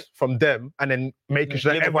 losses from them, and then making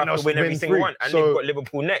sure that everyone else win every single one, and they've got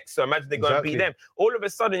Liverpool next. So imagine they're going to beat them. All of a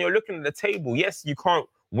sudden, you're looking at the table. Yes, you can't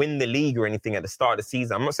win the league or anything at the start of the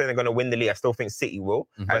season. I'm not saying they're going to win the league. I still think City will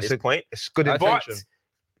at this point. It's good intention.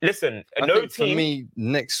 But listen, for me,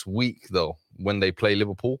 next week though, when they play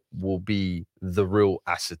Liverpool, will be the real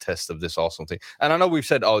acid test of this Arsenal team. And I know we've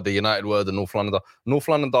said, the United were the North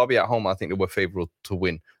London derby at home. I think they were favourable to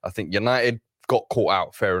win. I think United got caught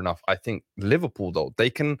out. Fair enough. I think Liverpool though,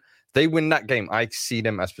 they win that game. I see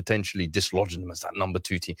them as potentially dislodging them as that number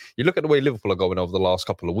 2 team. You look at the way Liverpool are going over the last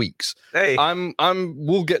couple of weeks. Hey.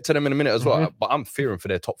 We'll get to them in a minute as well, but I'm fearing for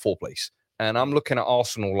their top 4 place. And I'm looking at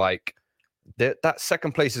Arsenal like that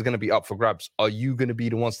second place is going to be up for grabs. Are you going to be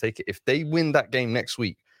the ones to take it? If they win that game next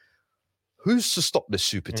week, who's to stop this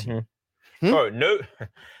super team? Bro, no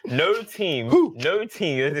team, no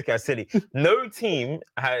team. This guy's silly. No team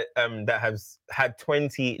that has had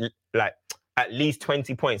 20 at least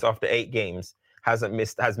 20 points after 8 games has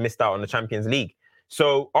missed out on the Champions League.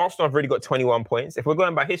 So Arsenal have already got 21 points. If we're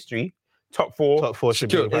going by history, top four should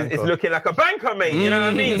be it's looking like a banker, mate. You know what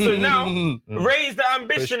I mean? So now raise the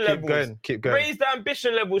ambition levels. Keep going. Raise the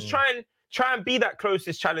ambition levels. Try and be that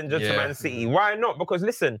closest challenger to Man City. Why not? Because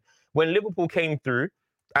listen, when Liverpool came through,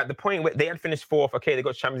 at the point where they had finished 4th, okay, they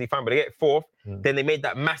got Champions League final, but they get 4th. Then they made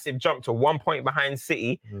that massive jump to 1 point behind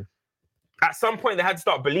City. At some point, they had to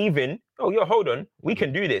start believing, hold on, we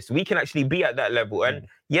can do this. We can actually be at that level. And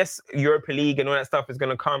yes, Europa League and all that stuff is going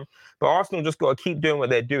to come, but Arsenal just got to keep doing what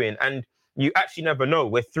they're doing. And you actually never know.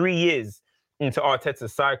 We're 3 years into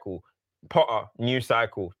Arteta's cycle. Potter, new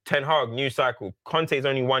cycle. Ten Hag, new cycle. Conte's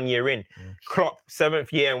only 1 year in. Klopp,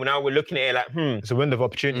 7th year, and now we're looking at it like, It's a window of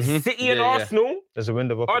opportunity. City and Arsenal There's a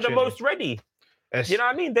window of opportunity. are the most ready. You know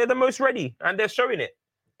what I mean? They're the most ready, and they're showing it.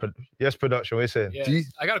 Yes, production, what are you saying? Yeah,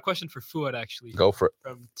 I got a question for Fuad, actually. Go for it.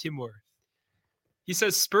 From Timur. He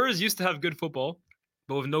says, Spurs used to have good football,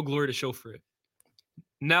 but with no glory to show for it.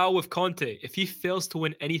 Now with Conte, if he fails to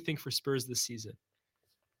win anything for Spurs this season,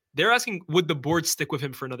 they're asking, would the board stick with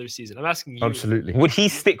him for another season? I'm asking you. Absolutely. Would he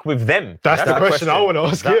stick with them? That's the question I want to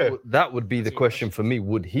ask you. That would be the question for me.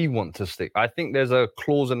 Would he want to stick? I think there's a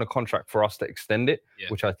clause in the contract for us to extend it,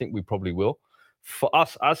 which I think we probably will. For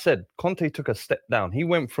us, I said, Conte took a step down. He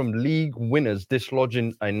went from league winners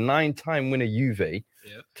dislodging a 9-time winner Juve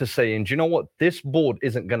to saying, do you know what? This board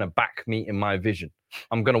isn't going to back me in my vision.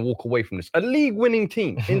 I'm going to walk away from this. A league winning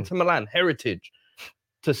team, Inter Milan, Heritage,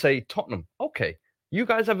 to say, Tottenham, okay, you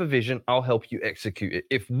guys have a vision. I'll help you execute it.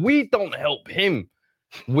 If we don't help him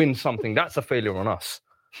win something, that's a failure on us.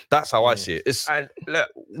 That's how I see it.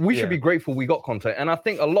 We should be grateful we got Conte. And I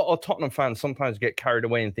think a lot of Tottenham fans sometimes get carried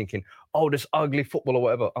away and thinking, this ugly football or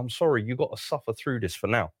whatever. I'm sorry, you got to suffer through this for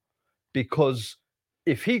now. Because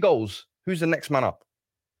if he goes, who's the next man up?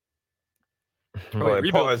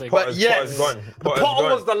 Potter's gone.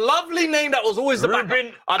 Potter was the lovely name that was always the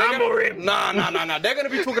Ruben Amorim. Nah. They're going to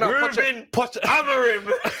be talking about Ruben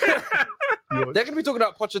Amorim. They're going to be talking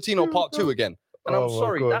about Pochettino Part 2 again. And I'm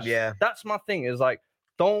sorry, that's my thing, is like,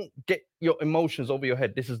 don't get your emotions over your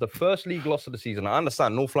head. This is the first league loss of the season. I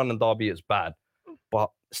understand North London derby is bad,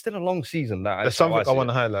 but still a long season. There's something I want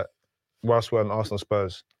to highlight whilst we're on Arsenal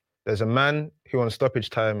Spurs. There's a man who on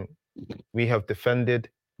stoppage time, we have defended,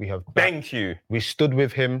 we have thank you. We stood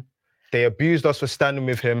with him. They abused us for standing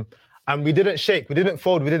with him. And we didn't shake, we didn't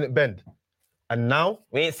fold, we didn't bend. And now...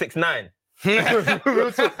 We ain't 6'9".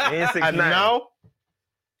 And now,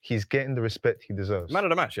 he's getting the respect he deserves. Man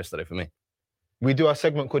of the match yesterday for me. We do our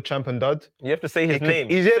segment called Champ and Dud. You have to say his name.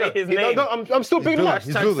 Say his name. No, I'm still bigging him up.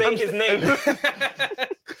 Say his name.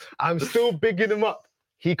 I'm still bigging him up.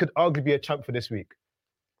 he could arguably be a champ for this week.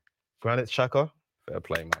 Granit Xhaka. Fair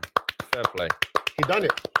play, man. Fair play. He done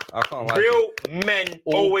it. I can't lie. Real men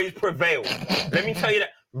always prevail. Let me tell you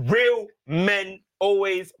that. Real men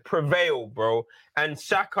always prevail, bro. And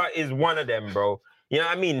Xhaka is one of them, bro. You know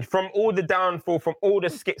what I mean? From all the downfall, from all the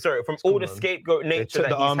scapegoat nature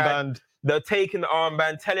that he's had. They're taking the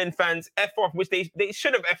armband, telling fans F off, which they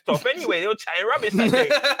should have F'd off anyway. They were chatting rubbish that day. You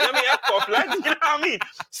know what I mean? F off, lads. You know what I mean?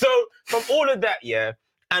 So from all of that, yeah.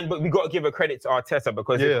 But we got to give a credit to Arteta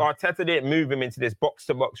because if Arteta didn't move him into this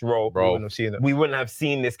box-to-box role, we wouldn't have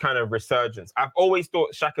seen this kind of resurgence. I've always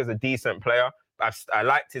thought Xhaka's a decent player. I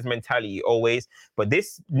liked his mentality always. But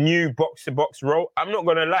this new box-to-box role, I'm not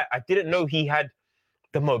going to lie, I didn't know he had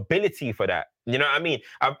the mobility for that. You know what I mean?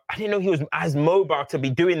 I didn't know he was as mobile to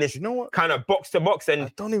be doing this kind of box-to-box. And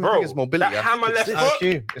I don't even think it's mobility. That hammer left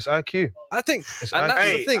foot. It's IQ. I think, and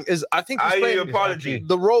that's the thing, is I think he's playing apology.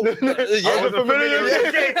 The role. I wasn't familiar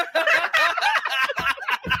with it.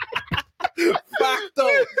 Fact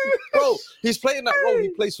though, bro, he's playing that role he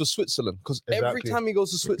plays for Switzerland because every time he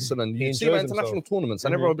goes to Switzerland, you see him at international tournaments,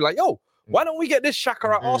 and everyone will be like, "Yo, why don't we get this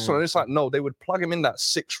Xhaka at Arsenal?" And it's like, no, they would plug him in that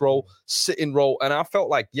 6 role, sitting role, and I felt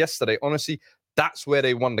like yesterday, honestly, that's where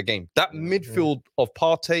they won the game. That midfield of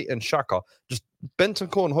Partey and Xhaka, just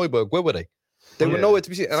Bentancur and Højbjerg, where were they? They were nowhere to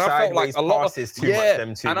be seen, and I felt like a lot of I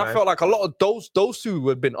felt like a lot of those two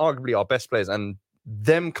would have been arguably our best players, and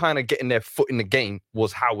them kind of getting their foot in the game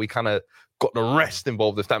was how we kind of got the rest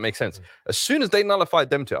involved, if that makes sense. As soon as they nullified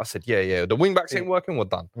them two, I said, yeah, the wing backs ain't working, we're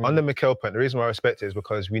done. On the Mikel point, the reason why I respect it is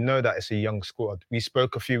because we know that it's a young squad. We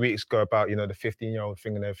spoke a few weeks ago about, the 15-year-old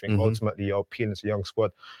thing and everything. Ultimately, you're appealing to a young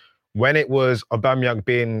squad. When it was Aubameyang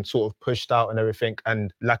being sort of pushed out and everything,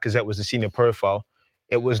 and Lacazette was the senior profile,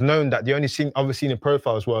 it was known that the only other senior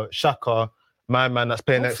profiles were Xhaka, my man that's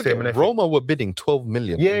playing next to him. And Roma were bidding 12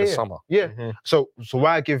 million in the summer. Yeah. So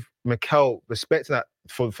why I give Mikel respect to that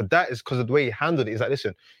for that is because of the way he handled it. Is like,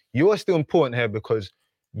 listen, you are still important here because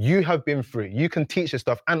you have been through it. You can teach this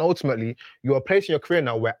stuff. And ultimately, you are placing your career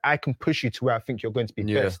now where I can push you to where I think you're going to be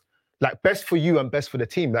best. Like, best for you and best for the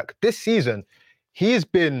team. Like, this season, he's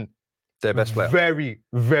been their best player. Very,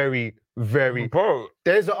 very, very. Bro,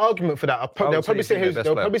 there's an argument for that. They'll probably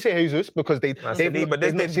say Jesus because they've got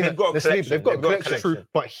a collection.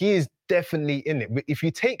 But he is definitely in it. If you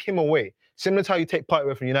take him away, similar to how you take Partey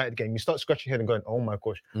away from the United game, you start scratching your head and going, "Oh my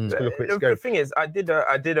gosh, it's gonna look a bit scary." The thing is, I've been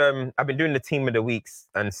doing the team of the weeks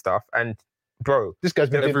and stuff, and bro, this guy's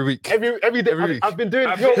been every week, every day. Every week. I've been doing.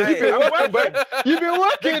 You've been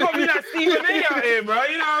working. You got me like Stephen A out here, bro.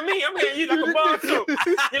 You know what I mean? I'm getting you like a bar soap. You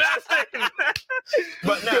know what I'm saying?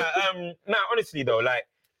 But honestly though, like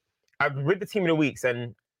I've read the team of the weeks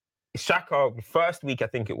and Xhaka, first week I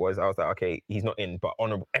think it was, I was like, okay, he's not in, but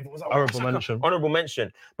honourable. Everyone's like, honourable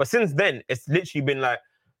mention. But since then, it's literally been like,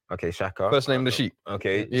 okay, Xhaka. First name the sheep.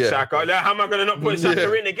 Okay, Xhaka. How am I going to not put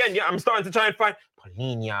Xhaka in again? Yeah, I'm starting to try and find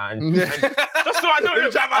Paulinho and just so I don't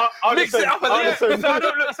look mix it up a little, so I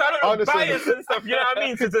don't look biased and stuff. You know what I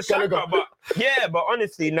mean? To the Xhaka, but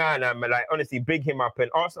honestly, man, like honestly, big him up. And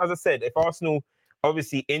Arsenal, as I said, if Arsenal.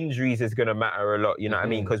 Obviously, injuries is going to matter a lot, you know what I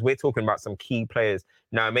mean? Because we're talking about some key players.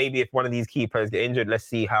 Now, maybe if one of these key players get injured, let's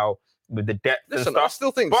see how, with the depth and stuff. I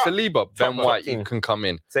still think Saliba, Ben White can come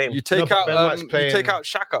in. Same. You take out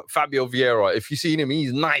Xhaka, Fabio Vieira. If you see him,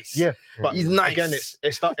 he's nice. Yeah, but he's nice. Again,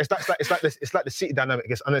 it's like the City dynamic,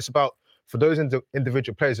 and it's about, for those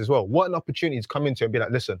individual players as well, what an opportunity to come into and be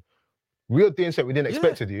like, listen, we are doing something we didn't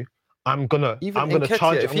expect to do. I'm gonna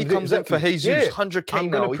charge it. If he comes in for Jesus, 100k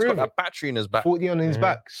now, he's got that battery in his back. 40 on his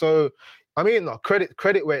back. So, I mean,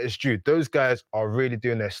 credit where it's due. Those guys are really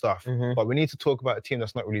doing their stuff. But we need to talk about a team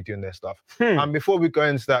that's not really doing their stuff. And before we go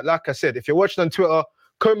into that, like I said, if you're watching on Twitter,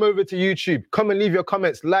 come over to YouTube. Come and leave your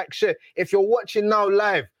comments, like, share. If you're watching now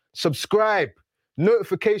live, subscribe.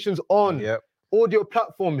 Notifications on. Yep. Audio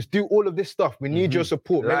platforms, do all of this stuff. We need your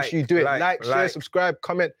support. Make sure you do it. Like, share, subscribe,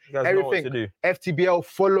 comment, everything. FTBL,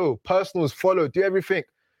 follow. Personals, follow. Do everything.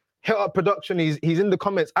 Hit up production. He's in the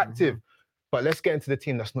comments, active. But let's get into the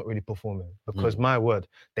team that's not really performing. Because my word,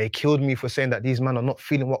 they killed me for saying that these men are not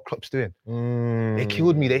feeling what Klopp's doing. They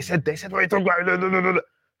killed me. They said, what are you talking about?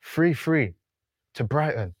 3-3 to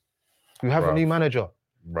Brighton. We have a new manager.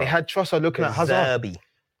 They had Trossard looking at Hazard.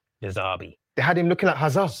 Deserbi. They had him looking at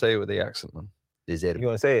Hazard. Say it with the accent, man. You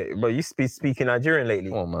want to say it? But you speaking Nigerian lately.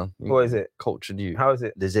 Come on, man. What is it? Cultured you. How is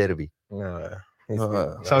it? Deserbi. No.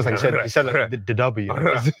 Sounds like he said like the W.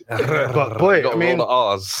 But boy, I mean,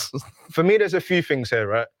 R's. For me, there's a few things here,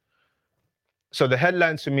 right? So the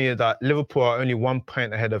headline to me is that Liverpool are only 1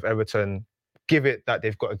 point ahead of Everton. Give it that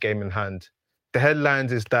they've got a game in hand. The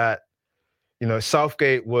headlines is that,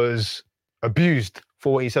 Southgate was abused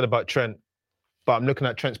for what he said about Trent, but I'm looking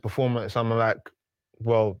at Trent's performance. I'm like,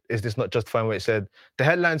 well, is this not justifying what it said? The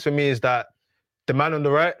headlines for me is that the man on the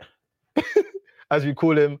right, as we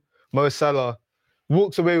call him, Mo Salah,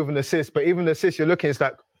 walks away with an assist. But even the assist, you're looking, it's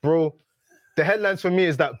like, bro, the headlines for me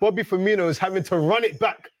is that Bobby Firmino is having to run it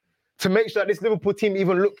back to make sure that this Liverpool team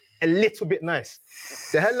even look a little bit nice.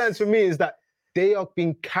 The headlines for me is that they are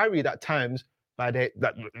being carried at times by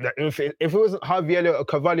if it wasn't Harvey Elliott or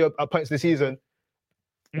Carvalho at points this season,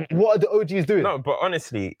 what are the OGs doing? No, but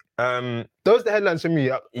honestly, those are the headlines for me.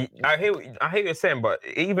 I hear what you're saying, but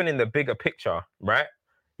even in the bigger picture, right?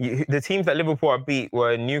 The teams that Liverpool have beat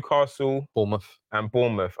were Newcastle, Bournemouth.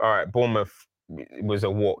 All right, Bournemouth was a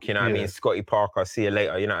walk, you know what I mean? Scotty Parker, see you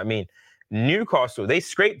later, you know what I mean? Newcastle, they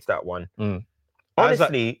scraped that one.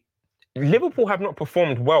 Honestly, Liverpool have not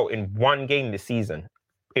performed well in one game this season.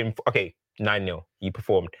 9-0, you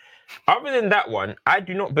performed. Other than that one, I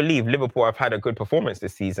do not believe Liverpool have had a good performance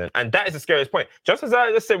this season. And that is the scariest point. Just as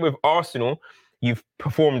I just said with Arsenal, you've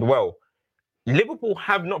performed well. Liverpool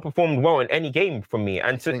have not performed well in any game for me.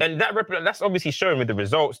 And that's obviously shown with the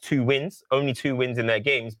results, 2 wins, only 2 wins in their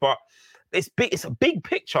games. But it's a big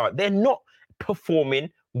picture. They're not performing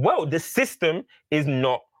well. The system is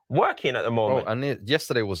not working at the moment. And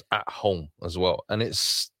yesterday was at home as well. And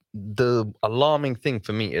it's the alarming thing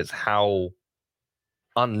for me is how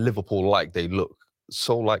un-Liverpool-like they look.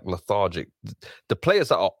 So lethargic. The players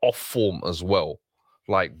that are off form as well,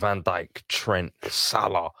 like Van Dijk, Trent,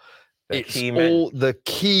 Salah, it's all the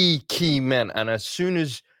key men. And as soon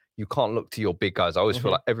as you can't look to your big guys, I always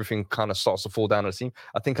feel like everything kind of starts to fall down at the team.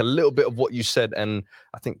 I think a little bit of what you said, and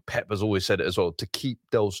I think Pep has always said it as well, to keep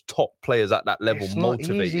those top players at that level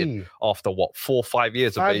motivated after 4 or 5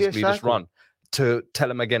 years of basically this run, to tell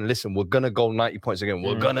them again, listen, we're going to go 90 points again.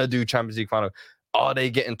 We're going to do Champions League final. Are they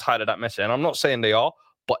getting tired of that message? And I'm not saying they are,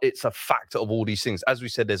 but it's a factor of all these things. As we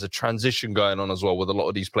said, there's a transition going on as well with a lot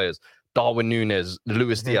of these players. Darwin Núñez,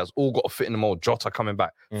 Luis Diaz, all got to fit in the mold. Jota coming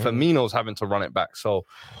back. Firmino's having to run it back. So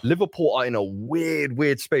Liverpool are in a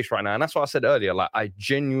weird space right now. And that's what I said earlier. Like, I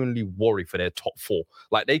genuinely worry for their top 4.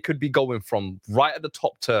 Like, they could be going from right at the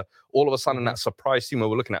top to all of a sudden that surprise team where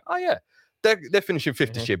we're looking at, they're finishing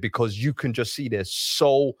 5th this year, because you can just see they're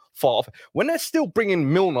so far off. When they're still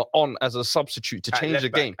bringing Milner on as a substitute to change the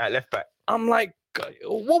game. At left back. I'm like,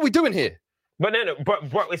 what are we doing here? But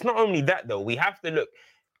it's not only that, though. We have to look.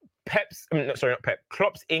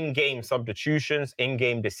 Klopp's in-game substitutions,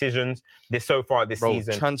 in-game decisions this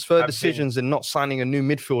season. Transfer decisions and not signing a new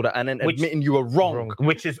midfielder and then admitting you were wrong.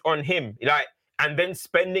 Which is on him. And then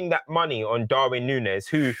spending that money on Darwin Núñez,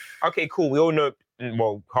 who, okay, cool, we all know,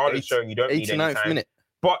 well, Harley's showing you don't need any time. Minute.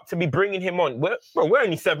 But to be bringing him on, we're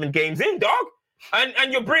only 7 games in, dog.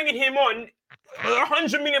 And you're bringing him on,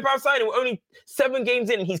 £100 million signing, we're only 7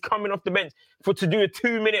 games in, and he's coming off the bench to do a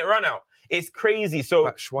 2-minute run out. It's crazy. So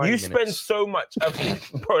you spend so much of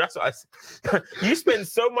that's what you spend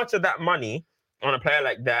so much of that money on a player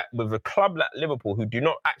like that with a club like Liverpool, who do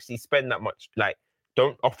not actually spend that much,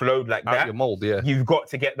 don't offload like out that. Your mold, yeah. You've got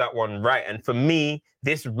to get that one right. And for me,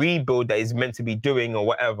 this rebuild that is meant to be doing or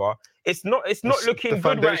whatever, it's not looking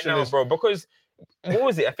good right now, bro. Because what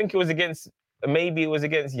was it? I think it was against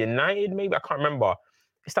United, maybe I can't remember.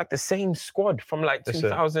 It's like the same squad from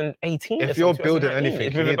 2018. If you're building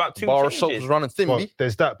anything, with about 2 was running thin. Well,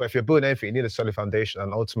 there's that, but if you're building anything, you need a solid foundation.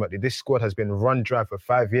 And ultimately, this squad has been run dry for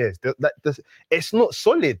 5 years. It's not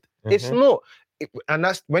solid. It's not. And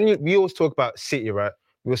that's when we always talk about City, right?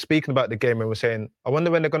 We were speaking about the game and we're saying, I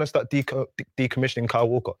wonder when they're going to start decommissioning Kyle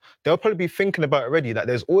Walker. They'll probably be thinking about it already. That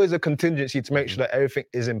there's always a contingency to make sure that everything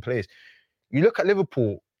is in place. You look at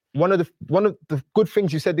Liverpool. One of the good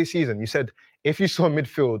things you said this season, you said if you saw a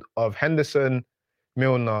midfield of Henderson,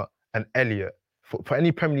 Milner, and Elliott for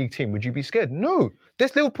any Premier League team, would you be scared? No.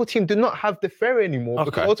 This Liverpool team do not have the flair anymore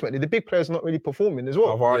because ultimately the big players are not really performing as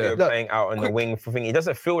well. Playing out on the wing for thinking, it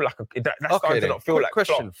doesn't feel like that's starting to not feel like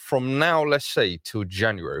question. Klopp. From now, let's say till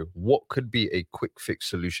January, what could be a quick fix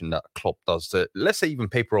solution that Klopp does to, let's say, even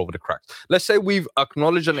paper over the cracks? Let's say we've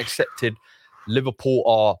acknowledged and accepted Liverpool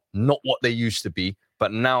are not what they used to be,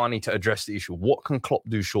 but now I need to address the issue. What can Klopp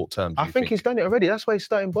do short term? I think he's done it already. That's why he's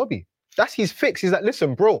starting Bobby. That's his fix. He's like,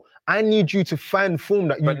 listen, bro, I need you to find form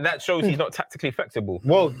that you... But that shows he's not tactically flexible.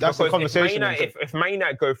 Well, that's the conversation. If Man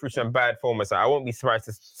United go through some bad form, I won't be surprised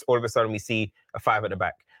if all of a sudden we see a 5 at the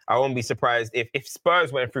back. I won't be surprised if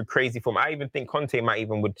Spurs went through crazy form. I even think Conte might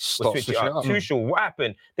even would switch it up. Tuchel, what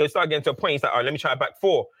happened? They'll start getting to a point, he's like, let me try back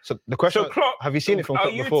 4. So the question, Klopp, have you seen it from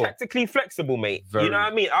Klopp before? Are you tactically flexible, mate? You know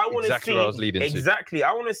what I mean? I want to see... Exactly what I was leading to. Exactly.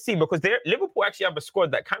 I want to see, because Liverpool actually have a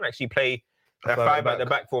squad that can actually play a five at the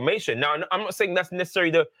back formation. Now, I'm not saying that's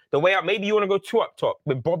necessarily the way out. Maybe you want to go 2 up top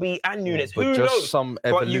with Bobby and Nunes. Who knows? Some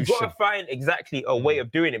evolution. But you've got to find exactly a way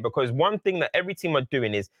of doing it, because one thing that every team are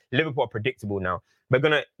doing is Liverpool are predictable now.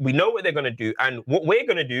 We know what they're gonna do, and what we're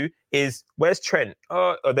gonna do is, where's Trent?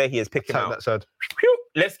 Oh, there he is, picking out. That side.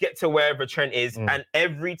 Let's get to wherever Trent is, and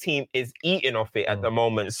every team is eating off it at the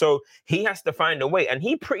moment. So he has to find a way, and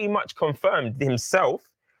he pretty much confirmed himself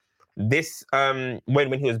this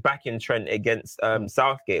when he was backing Trent against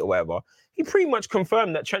Southgate or whatever. He pretty much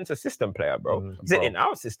confirmed that Trent's a system player, bro. He's in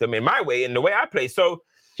our system, in my way, in the way I play. So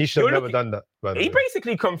he should have never done that. He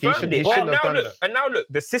basically confirmed it. Now look,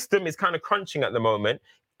 the system is kind of crunching at the moment.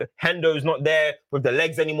 Hendo's not there with the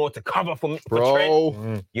legs anymore to cover for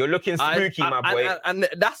Trent. You're looking spooky, my boy. And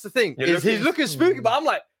that's the thing. He's looking spooky, but I'm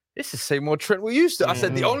like, this is the same old Trent we're used to. I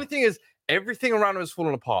said, the only thing is, everything around him is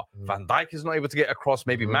falling apart. Van Dijk is not able to get across.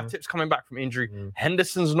 Maybe Matip's coming back from injury.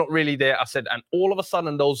 Henderson's not really there. I said, and all of a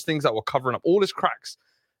sudden, those things that were covering up all his cracks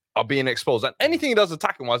are being exposed. And anything he does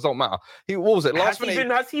attacking-wise don't matter. What was it?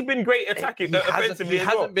 Has he been great attacking offensively? He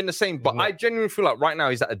hasn't been the same. But I genuinely feel like right now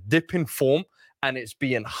he's at a dip in form, and it's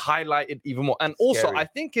being highlighted even more. And also, I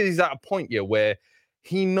think he's at a point here where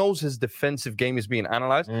he knows his defensive game is being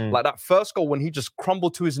analyzed. Like that first goal when he just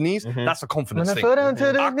crumbled to his knees, that's a confidence thing. Down to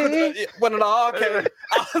the knees.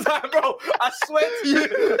 I was like, bro, I swear to you.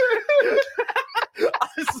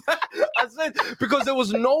 I said, because there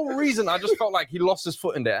was no reason. I just felt like he lost his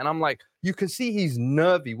foot in there. And I'm like, you can see he's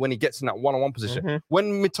nervy when he gets in that one-on-one position.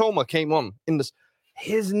 When Mitoma came on in this,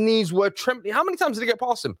 his knees were trembling. How many times did he get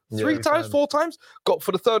past him? 3 times, 4 times? Got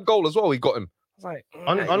for the 3rd goal as well. He got him. Like,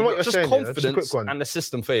 on what you're saying, confidence, just a quick one. and the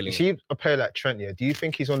system failing. You see a player like Trent, do you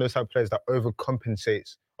think he's one of those type of players that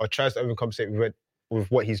overcompensates or tries to overcompensate with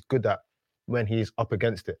what he's good at when he's up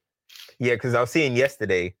against it? Yeah, because I was seeing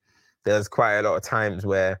yesterday, there's quite a lot of times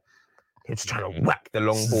where he's just trying to whack the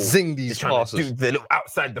long ball. Zing these passes. Do the little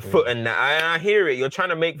outside the foot and that. I hear it. You're trying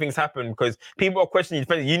to make things happen because people are questioning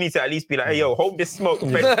you. You need to at least be like, hey, yo, hold this smoke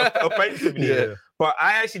offensively. Yeah. But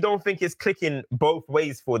I actually don't think it's clicking both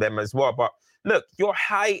ways for them as well. But look, you're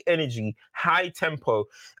high energy, high tempo.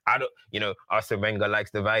 Arsene Wenger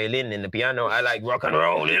likes the violin and the piano. I like rock and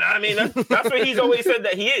roll. You know what I mean? That's what he's always said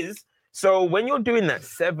that he is. So when you're doing that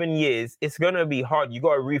 7 years, it's going to be hard. You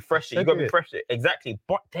got to refresh it. You got to refresh it. Exactly.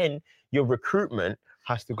 But then your recruitment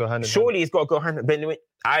has to go hand in hand. Surely it's got to go hand in hand.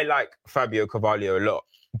 I like Fabio Carvalho a lot,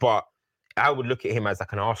 but I would look at him as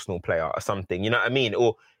like an Arsenal player or something. You know what I mean?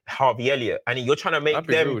 Or Harvey Elliott. And you're trying to make them...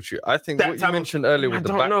 Agree with you. I think what you mentioned earlier with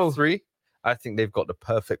the back three, I think they've got the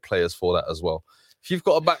perfect players for that as well. If you've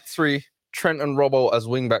got a back three, Trent and Robbo as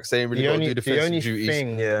wing backs, they ain't really got to do defensive duties.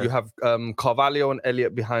 You have Carvalho and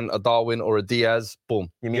Elliott behind a Darwin or a Diaz. Boom.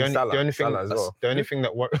 You mean Salah? The only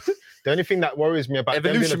thing that worries me about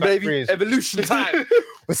evolution, baby. Evolution time.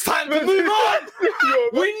 It's time to move on.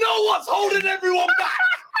 We know what's holding everyone back.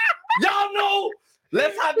 Y'all know.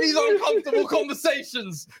 Let's have these uncomfortable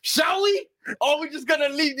conversations, shall we? Or are we just gonna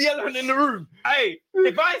leave the elephant in the room? Hey,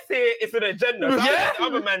 if I say it, it's an agenda. So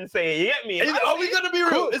other men say it. You get me? Are we gonna be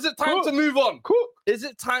real? Is it time to move on? Is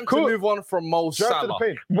it time to move on from Mo Salah?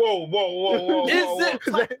 Whoa. Is it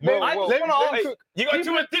time? You got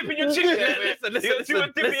too much dip in your chip. Listen.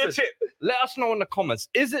 Let us know in the comments.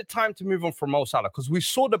 Is it time to move on from Mo Salah? Because we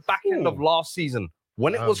saw the back end of last season.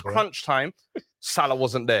 When it was crunch time, Salah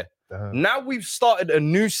wasn't there. Now we've started a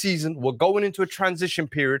new season. We're going into a transition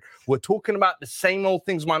period. We're talking about the same old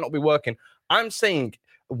things might not be working. I'm saying,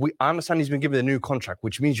 I understand he's been given a new contract,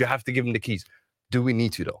 which means you have to give him the keys. Do we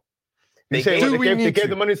need to, though? They gave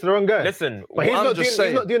the money to the wrong guy. Listen, but he's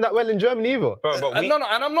not doing that well in Germany either. And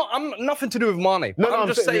I'm nothing to do with Mane. But I'm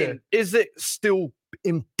just saying, is it still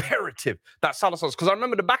imperative that Salah starts? Because I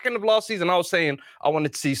remember the back end of last season, I was saying I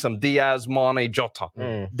wanted to see some Diaz, Mane, Jota.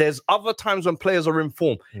 There's other times when players are in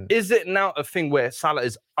form. Is it now a thing where Salah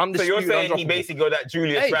is undisputed? So you're saying he basically got that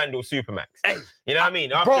Julius Randle Supermax? You know what I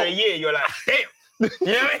mean? After a year, you're like, damn. You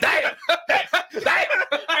know what I mean?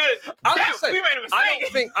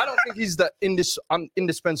 I don't think he's the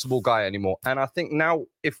indispensable guy anymore. And I think now,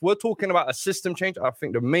 if we're talking about a system change, I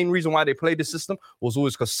think the main reason why they played the system was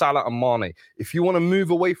always because Salah and Mane. If you want to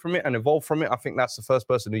move away from it and evolve from it, I think that's the first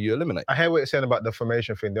person who you eliminate. I hear what you're saying about the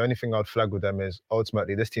formation thing. The only thing I'd flag with them is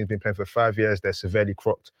ultimately this team's been playing for 5 years. They're severely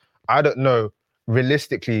cropped. I don't know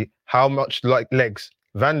realistically how much legs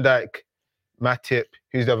Van Dijk, Matip,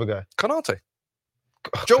 who's the other guy? Konate.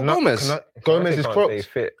 Joe Gomez. Gomez is cropped.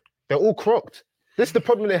 They're all cropped. This is the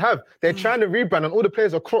problem they have. They're trying to rebrand and all the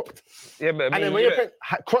players are cropped. Yeah, but I mean, and then when you're playing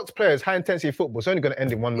cropped players, high intensity football, it's only going to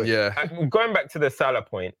end in one way. Yeah. Going back to the Salah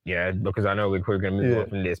point, because I know we're going to move on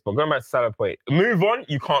from this, but going back to Salah point, move on,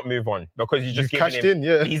 you can't move on because you just cashed in.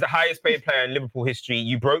 Yeah, he's the highest paid player in Liverpool history.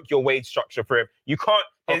 You broke your wage structure for him. You can't.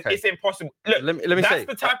 It's impossible. Look, let me say,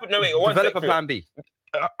 the type of develop a plan B.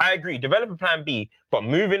 I agree. Develop a plan B, but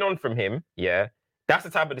moving on from him, that's the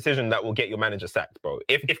type of decision that will get your manager sacked, bro.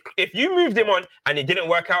 If you moved him on and it didn't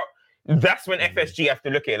work out, that's when FSG have to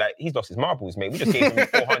look at it like, he's lost his marbles, mate. We just gave him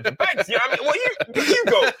 400 bags. You know what I mean? Well, you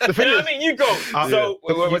go. You know what I mean? You go. So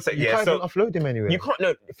you can't even offload him anyway. You can't.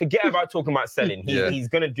 No, forget about talking about selling. He's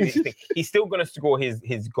gonna do his thing. He's still gonna score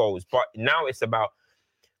his goals. But now it's about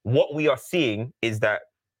what we are seeing is that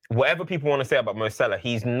whatever people want to say about Mo Salah,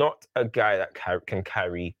 he's not a guy that can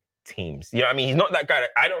carry teams. You know what I mean? He's not that guy.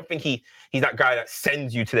 I don't think he's that guy that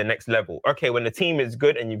sends you to the next level. Okay, when the team is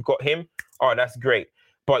good and you've got him, that's great.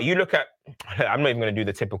 But you look at, I'm not even going to do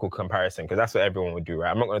the typical comparison because that's what everyone would do,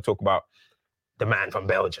 right? I'm not going to talk about the man from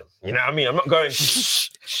Belgium. You know what I mean? I'm not going,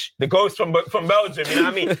 the ghost from Belgium, you know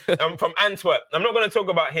what I mean? From Antwerp. I'm not going to talk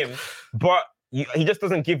about him, but he just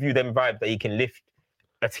doesn't give you them vibes that he can lift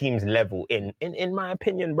a team's level in my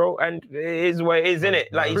opinion, bro. And it is what it is, innit?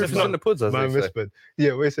 Like, he's just not in the puds, as man whispered.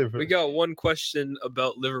 Yeah, we got one question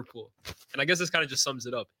about Liverpool, and I guess this kind of just sums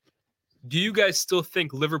it up. Do you guys still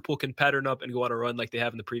think Liverpool can pattern up and go on a run like they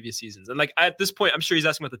have in the previous seasons? And like at this point, I'm sure he's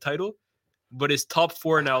asking about the title, but is top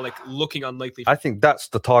 4 now like looking unlikely? I think that's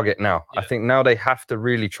the target now. Yeah. I think now they have to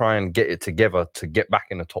really try and get it together to get back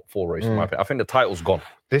in the top 4 race. In my opinion. I think the title's gone.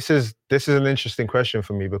 This is an interesting question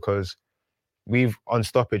for me because we've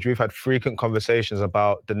had frequent conversations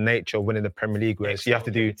about the nature of winning the Premier League, where you have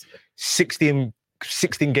to do 16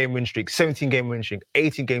 game win streak, 17 game win streak,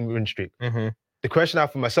 18 game win streak. Mm-hmm. The question I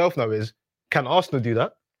have for myself now is, can Arsenal do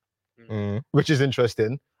that? Which is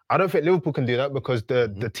interesting. I don't think Liverpool can do that because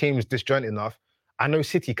the team's disjointed enough. I know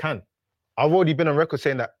City can. I've already been on record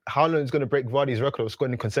saying that Haaland's going to break Vardy's record of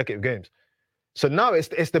scoring in consecutive games. So now it's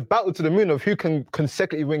the battle to the moon of who can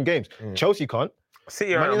consecutively win games. Chelsea can't.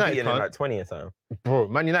 City are unbeaten in like 20 or so. Bro,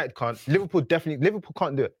 Man United can't. Liverpool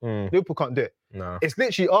can't do it. Liverpool can't do it. No. It's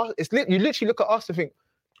literally, you literally look at Arsenal and think,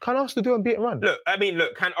 can Arsenal do a beat and run? Look,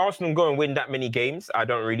 can Arsenal go and win that many games? I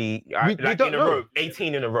don't really. We don't in a row,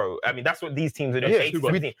 18 in a row. I mean, that's what these teams are doing. Yeah, 18,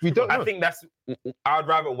 17. we don't know. I think I'd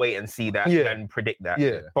rather wait and see that than predict that.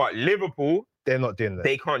 Yeah. But Liverpool, they're not doing that.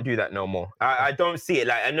 They can't do that no more. I don't see it.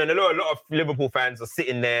 Like, and then a lot of Liverpool fans are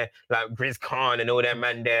sitting there, like Grizz Khan and all that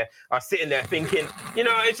man there, are sitting there thinking,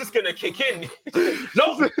 it's just gonna kick in.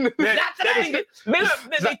 No, they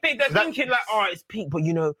think they're thinking like, it's peak, but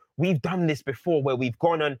we've done this before where we've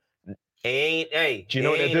gone on. Do you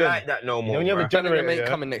know what they're doing? Like that no more. You have a generator ain't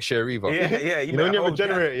coming next year either. Yeah. You know when you have a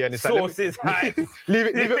generator and it's sources hype. Leave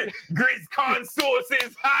it. Grizz Khan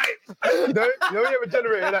sources hype. You know when you have a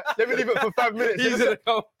generator, like, let me leave it for 5 minutes. He's gonna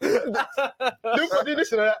come. Look, do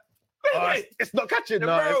this and that. It's not catching.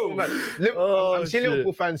 I'm seeing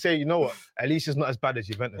Liverpool fans say, you know what? At least it's not as bad as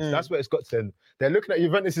Juventus. That's where it's got to end. They're looking at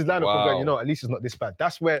Juventus' lineup and going, at least it's not this bad.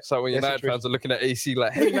 That's where. So when United fans are looking at AC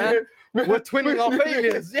like, hey man, we're twinning our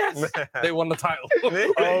failures. Yes, they won the title.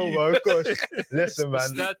 Oh my gosh! Listen,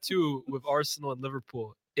 man. That too with Arsenal and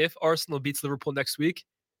Liverpool. If Arsenal beats Liverpool next week,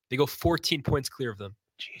 they go 14 points clear of them.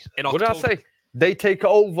 Jesus. What did I say? They take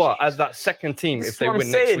over as that second team if they win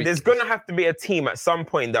next week. There's going to have to be a team at some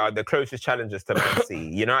point that are the closest challengers to Man City.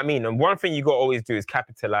 You know what I mean? And one thing you got to always do is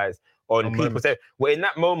capitalize on people. Well, in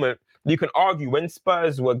that moment, you can argue when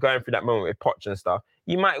Spurs were going through that moment with Poch and stuff,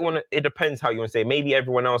 you might want to, it depends how you want to say, maybe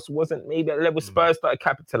everyone else wasn't, maybe at the level Spurs started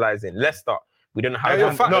capitalizing. Leicester, we don't know how.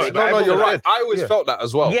 No, you're right. I always felt that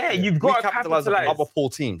as well. Yeah, you've got to capitalize on other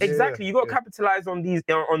 4 teams. Exactly, you've got to capitalize on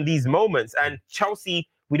these moments. And Chelsea,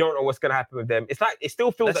 we don't know what's going to happen with them. It's like, it still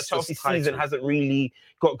feels that Chelsea's season hasn't really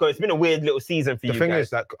got going. It's been a weird little season for you guys. The thing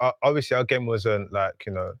is, like, obviously our game wasn't like,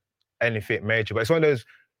 anything major, but it's one of those,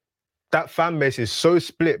 that fan base is so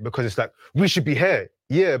split because it's like, we should be here.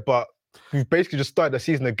 Yeah, but we've basically just started the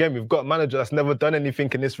season again. We've got a manager that's never done anything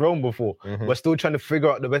in this realm before. We're still trying to figure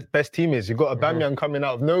out the best team is. You've got Aubameyang coming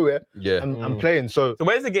out of nowhere and playing. So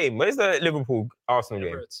where's the game? Where's the Liverpool-Arsenal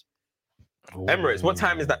game? Emirates. What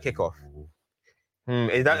time is that kickoff?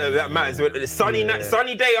 Is that matters? Sunny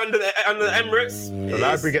day under the Emirates. The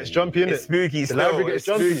library gets jumpy, innit? It's spooky. The library gets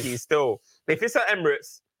jumpy. Spooky still. If it's at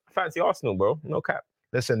Emirates, fancy Arsenal, bro. No cap.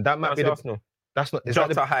 Listen, that might be Arsenal. That's not. Is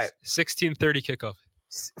that the hype? 16:30 kickoff.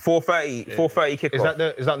 4:30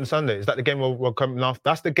 kickoff. Is that on Sunday? Is that the game we're coming off?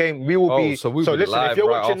 That's the game we will be. So listen, if you're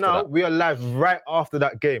watching now, that. we are live right after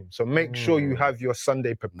that game. So make sure you have your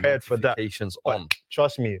Sunday prepared for that. Notifications on.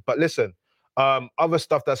 Trust me. But listen, Other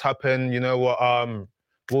stuff that's happened, you know what?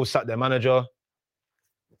 Wolves sacked their manager.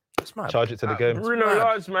 That's mad. Charge it to the game. Bruno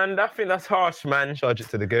Lage, man. I think that's harsh, man. Charge it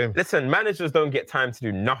to the game. Listen, managers don't get time to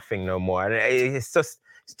do nothing no more. And it's just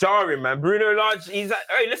it's jarring, man. Bruno Lage, he's like,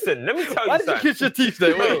 hey, listen, let me tell you something. Why did you kiss your teeth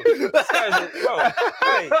there? Bro,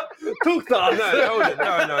 hey, talk to us.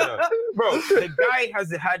 No. Bro, the guy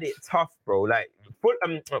has had it tough, bro. Like,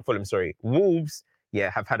 Wolves,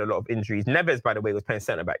 have had a lot of injuries. Neves, by the way, was playing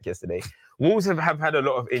centre-back yesterday. Wolves have had a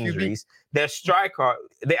lot of injuries. Their striker,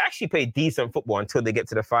 they actually play decent football until they get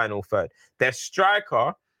to the final third. Their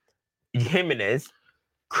striker, Jimenez,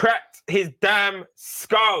 cracked his damn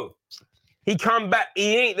skull. He come back,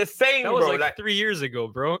 he ain't the same, bro. That was like 3 years ago,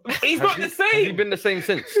 bro. He's not the same. Has he been the same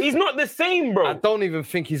since? He's not the same, bro. I don't even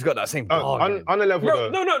think he's got that same on a level, bro,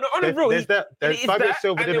 though. No, on a real. There's Fabio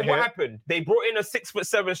Silva and then what happened? They brought in a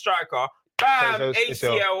 6'7" striker. Bam,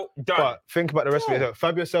 ACL done. But think about the rest of it.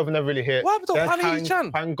 Fabio Silva never really hit. What happened to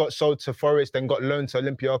Pan got sold to Forest, then got loaned to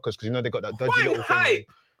Olympiacos because you know they got that dodgy little thing.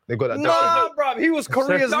 They got that. Nah, bro, he was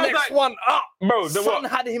Korea's next one up. Bro, the Son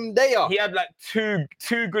had him there. He had like two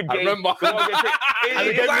good games. I remember. We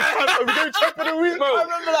gave him champ of the week, bro. I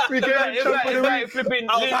remember that. We gave him champ of the week. Flipping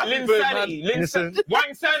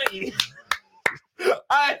Linsanity.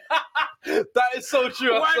 That is so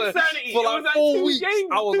true. Sanity. For like 4 weeks, games,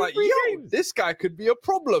 I was like, yo, this guy could be a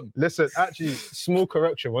problem. Listen, actually, small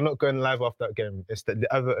correction. We're not going live after that game. It's the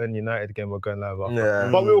Everton United game we're going live after.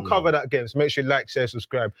 Yeah. But we will cover that game. So make sure you like, share,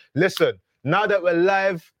 subscribe. Listen, now that we're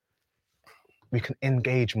live, we can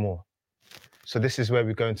engage more. So this is where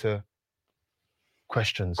we're going to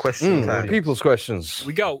questions. People's questions.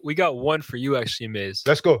 We got one for you, actually, Maze.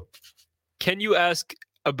 Let's go. Can you ask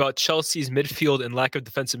about Chelsea's midfield and lack of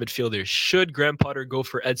defensive midfielders? Should Graham Potter go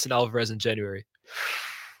for Edson Alvarez in January?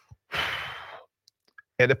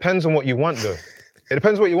 It depends on what you want, though. It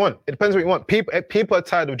depends what you want. People are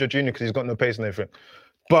tired of Jorginho because he's got no pace and everything.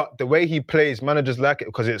 But the way he plays, managers like it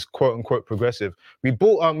because it's quote unquote progressive. We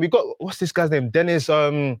got what's this guy's name? Dennis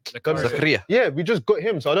Zakaria. Yeah, we just got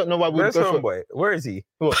him, so I don't know why we go for. Boy? Where is he?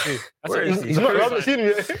 What? Where is he? He's not. I haven't seen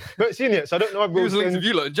him yet. So I don't know. He was linked to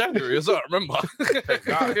Villa in January, as I remember.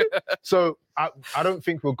 So I don't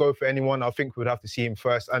think we'll go for anyone. I think we'd have to see him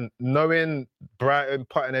first. And knowing Brighton,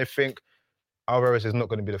 putting everything, Alvarez is not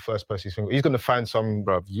going to be the first person he's thinking. He's going to find some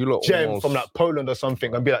gem from like Poland or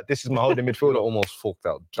something and be like, this is my holding midfielder. Almost forked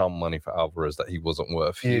out dumb money for Alvarez that he wasn't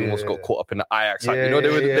worth. He almost got caught up in the Ajax. They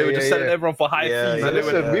were just selling everyone for high fees.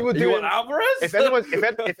 Listen, we were doing Alvarez. If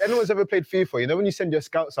anyone's ever played FIFA, you know when you send your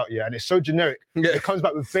scouts out, and it's so generic, it comes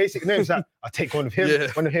back with basic names like, I'll take one of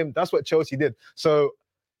him, That's what Chelsea did. So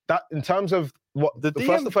that in terms of what the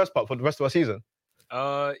first part for the rest of our season.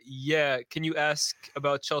 Can you ask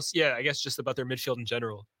about Chelsea? Yeah, I guess just about their midfield in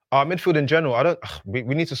general. Our midfield in general, we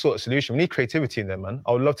need to sort a solution. We need creativity in there, man.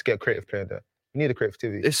 I would love to get a creative player there. We need a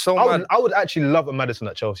creativity. It's so I would actually love a Maddison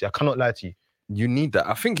at Chelsea. I cannot lie to you. You need that.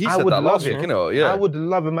 I think he said that last week, I would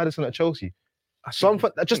love a Maddison at Chelsea.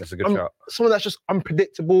 Someone that's just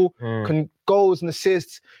unpredictable, goals and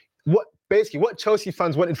assists. What Chelsea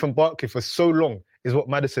fans wanted from Barkley for so long is what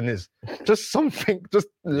Maddison is. Just something, just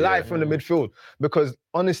life from the midfield. Because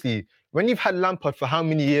honestly, when you've had Lampard for how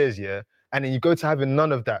many years, and then you go to having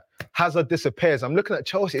none of that, Hazard disappears. I'm looking at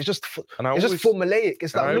Chelsea, it's just formulaic.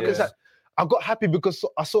 It's like, look at that. I got happy because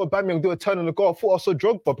I saw Aubameyang do a turn on the goal. I thought I saw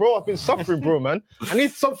Drogba. Bro, I've been suffering, bro, man. I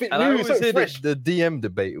need something new, I always something fresh. The DM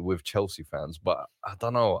debate with Chelsea fans, but I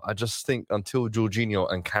don't know. I just think until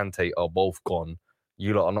Jorginho and Kante are both gone,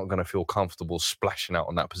 you lot are not going to feel comfortable splashing out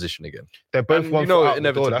on that position again. They're both one foot out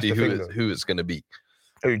inevitably the door, who it's going to be.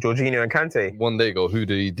 Jorginho and Kante. One day ago, who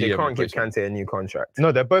the DM They can't give Kante a new contract.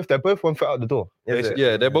 No, they're both one foot out the door.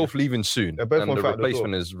 They're both leaving soon. They're both and one the foot out the door.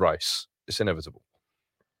 replacement is Rice. It's inevitable.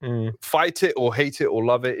 Fight it or hate it or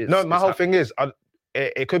love it. My whole thing is,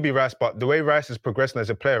 it could be Rice, but the way Rice is progressing as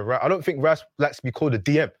a player, right? I don't think Rice likes to be called a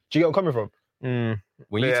DM. Do you get where I'm coming from?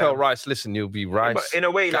 When you tell Rice, listen, you'll be Rice. But in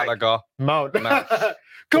a way, Gallagher, Mount.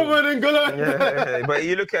 Come on and go on. But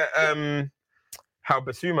you look at how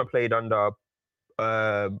Basuma played under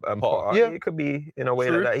Potter. Yeah, it could be in a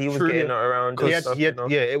way like that. He was getting it around.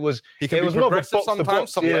 It was. He can be more of a progressive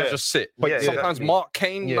sometimes. Sometimes just sit. But sometimes Mark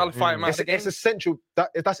Kane nullify him. It's essential.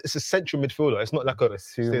 It's a central midfielder. It's not like a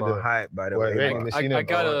Basuma hype, by the way. I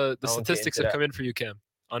got the statistics have come in for you, Cam,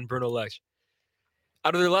 on Bruno Lage.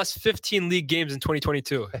 Out of their last 15 league games in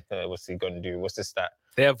 2022, what's he gonna do? What's the stat?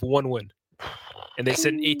 They have one win. And they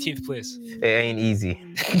sit in 18th place. It ain't easy.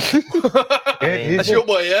 That's your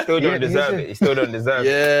boy, yeah? Still don't deserve it. You still don't deserve it.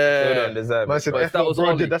 Still don't deserve Man it. said, But F that was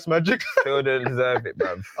bro, Oli. that's magic. Still don't deserve it,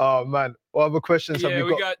 bruv. Oh, man. What other questions have Yeah,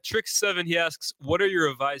 we we got? got Trick7. He asks, what are your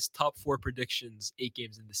revised top 4 predictions 8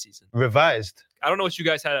 games in the season? Revised. I don't know what you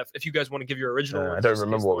guys had. If you guys want to give your original ones, I don't just in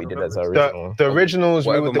remember case what no we one did as remembers. our original. The originals, we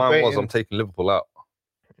Whatever were mine was, debating. I'm taking Liverpool out.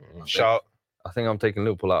 Shout. I think I'm taking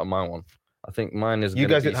Liverpool out of my one. I think mine is. You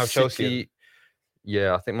gonna guys be didn't have Chelsea in. City.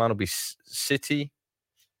 Yeah, I think mine will be City,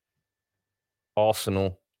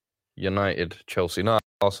 Arsenal, United, Chelsea. No,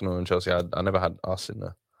 Arsenal and Chelsea. I never had us in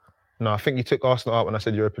there. No, I think you took Arsenal out when I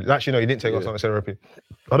said Europa. Actually, no, you didn't take Arsenal when I said Europa.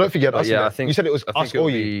 I don't think you had us in there. I think you said it was I us think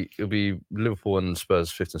or you. it'll be Liverpool and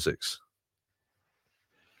Spurs 5th and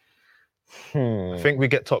 6th. I think we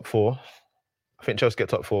get top 4. I think Chelsea get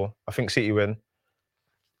top 4. I think City win.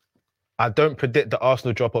 I don't predict the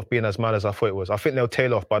Arsenal drop-off being as mad as I thought it was. I think they'll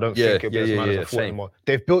tail off, but I don't think it'll be as mad as I thought same. anymore.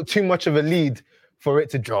 They've built too much of a lead for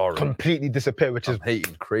it to completely disappear, which is I'm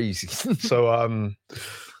hating crazy. so.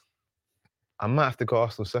 I might have to go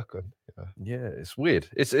Arsenal second. Yeah, it's weird.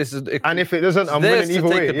 And if it doesn't, I'm winning either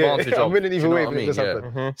way. Yeah, I'm winning either way. If it does happen.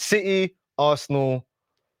 Mm-hmm. City, Arsenal,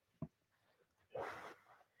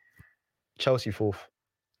 Chelsea 4th.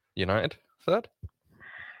 United 3rd.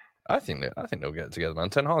 I think they'll get it together, man.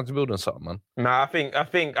 Ten Hag's building something, man. Nah, I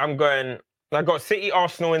think I'm going. I got City,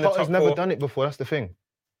 Arsenal in the Potter's top never 4. done it before. That's the thing.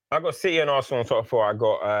 I got City and Arsenal in top 4.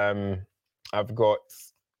 I've got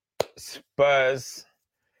Spurs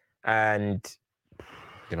and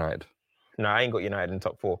United. No, I ain't got United in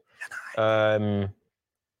top 4.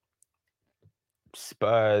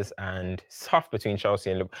 Spurs and it's tough between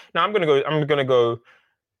Chelsea and Liverpool. No, I'm gonna go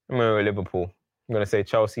Liverpool. I'm gonna say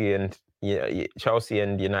Chelsea and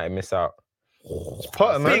United miss out.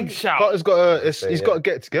 Potter, man. Big shout. Potter's got he's got to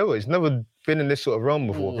get it together. He's never been in this sort of realm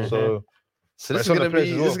before. Mm-hmm. So this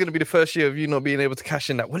is gonna be the first year of you not being able to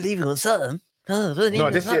cash in that. We're leaving on something. No,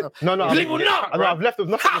 this year. No. I've left with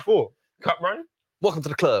nothing before. Cup run. Welcome to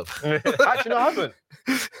the club. Actually, no, I haven't.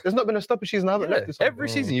 There's not been a stoppage season. I haven't left with something. Every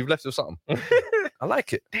season you've left with something. I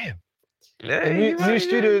like it. Damn. Yeah, new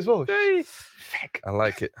studio as well. I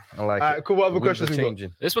like it. All right, cool. What other questions we got?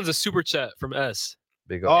 changing. This one's a super chat from S.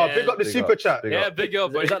 Big Oh, up. big up the Big super up. chat. Big Yeah, up. big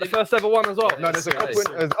up. Is that the first ever one as well? No, there's a couple.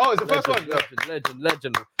 Oh, it's the first one.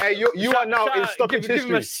 Legend. Hey, you are now in stoppage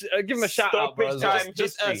history. Give him a shout out, bro. Stoppage time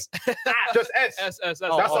Just S. Just S. S. That's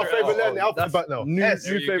our favorite letter in the alphabet now. New S.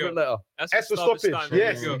 There you favorite letter. S for stoppage. Time. There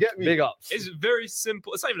Yes, you you go. get me. Big ups. It's very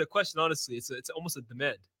simple. It's not even a question, honestly. It's almost a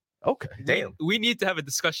demand. Okay. Damn. We need to have a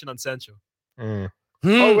discussion on Sancho.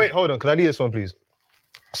 Oh, wait, hold on. Can I need this one, please?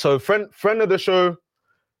 So, friend of the show,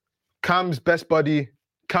 Cam's best buddy,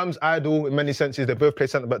 Cam's idol in many senses. They both play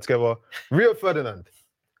centre back together. Rio Ferdinand.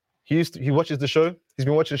 He watches the show. He's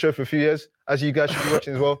been watching the show for a few years, as you guys should be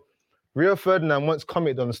watching as well. Rio Ferdinand once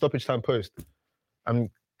commented on the stoppage time post and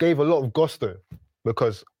gave a lot of gusto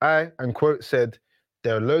because I, and quote, said,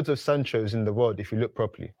 there are loads of Sanchos in the world if you look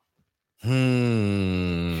properly. A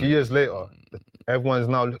few years later, everyone's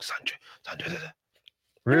now, look, Sancho.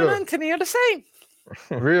 Rio. Anthony are the same.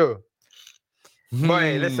 Rio.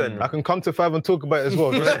 Boy, listen. I can come to 5 and talk about it as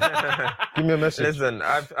well. Just give me a message. Listen,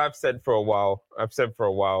 I've said for a while.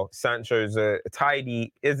 Sancho's a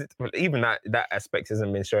tidy. Even that aspect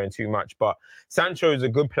hasn't been showing too much, but Sancho's a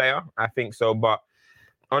good player. I think so, but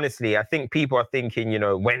honestly, I think people are thinking,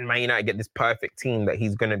 when Man United get this perfect team, that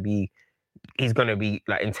he's gonna be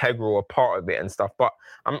like integral, a part of it and stuff. But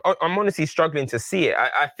I'm honestly struggling to see it.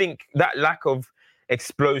 I think that lack of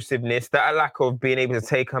explosiveness, that lack of being able to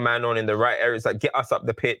take a man on in the right areas, like get us up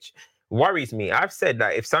the pitch, worries me. I've said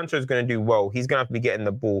that if Sancho's going to do well, he's going to have to be getting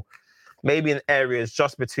the ball, maybe in areas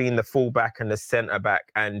just between the fullback and the centre back,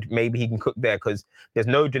 and maybe he can cook there because there's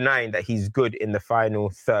no denying that he's good in the final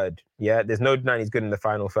third. Yeah, there's no denying he's good in the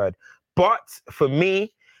final third. But for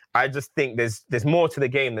me, I just think there's more to the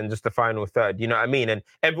game than just the final third. You know what I mean? And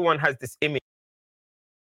everyone has this image.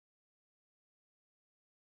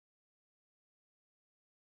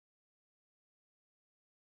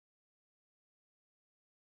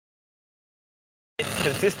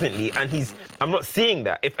 Consistently, and I'm not seeing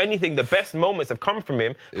that. If anything, the best moments have come from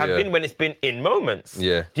him have been when it's been in moments.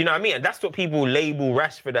 Yeah. Do you know what I mean? And that's what people label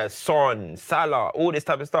Rashford as, Son, Salah, all this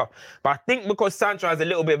type of stuff. But I think because Sancho has a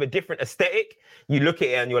little bit of a different aesthetic, you look at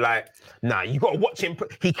it and you're like, nah, you got to watch him.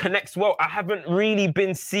 He connects well. I haven't really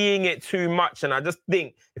been seeing it too much. And I just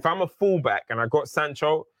think if I'm a fullback and I got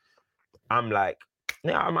Sancho, I'm like,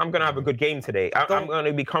 yeah, I'm going to have a good game today. I'm going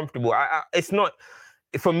to be comfortable. It's not...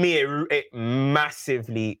 For me, it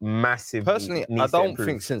massively Personally, I needs to don't improve.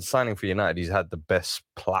 think since signing for United, he's had the best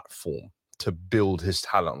platform to build his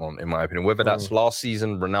talent on, in my opinion. Whether that's last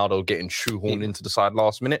season, Ronaldo getting shoehorned into the side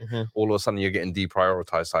last minute, all of a sudden you're getting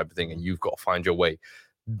deprioritized type of thing, and you've got to find your way.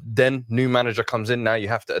 Then new manager comes in. Now you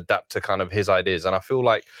have to adapt to kind of his ideas, and I feel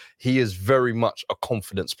like he is very much a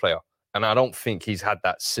confidence player. And I don't think he's had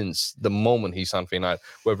that since the moment he signed for United,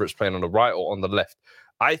 whether it's playing on the right or on the left.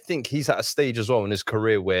 I think he's at a stage as well in his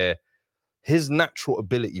career where his natural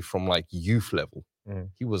ability from like youth level,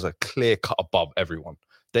 he was a clear cut above everyone.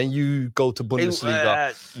 Then you go to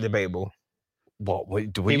Bundesliga. Debatable. What?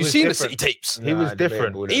 Wait, were you seeing the City tapes? He was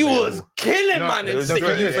different. He was killing, man, in City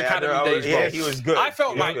Youth Academy days, bro. Yeah, he was good. I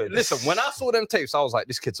felt like, listen, when I saw them tapes, I was like,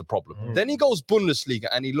 this kid's a problem. Then he goes Bundesliga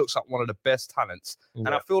and he looks like one of the best talents. And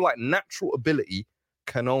I feel like natural ability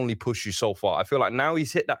can only push you so far. I feel like now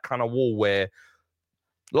he's hit that kind of wall where,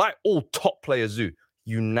 like all top players do,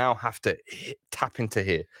 you now have to tap into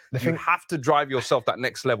here. You have to drive yourself that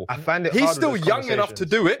next level. I find it He's still young enough to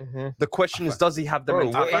do it. The question is, does he have the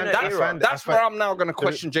mentality? That's where I'm now going to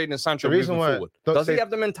question Jadon Sancho moving forward. Does he have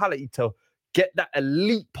the mentality to get that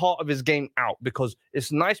elite part of his game out? Because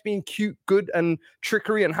it's nice being cute, good, and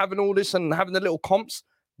trickery and having all this and having the little comps.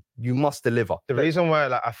 You must deliver. The reason why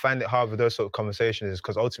I find it hard with those sort of conversations is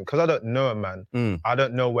because ultimately, because I don't know a man, I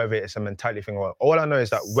don't know whether it's a mentality thing or all I know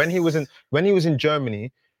is that when he was in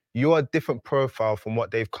Germany, you're a different profile from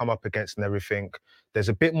what they've come up against and everything. There's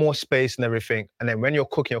a bit more space and everything. And then when you're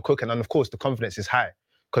cooking, and of course the confidence is high.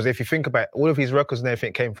 Because if you think about it, all of his records and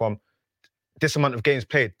everything came from this amount of games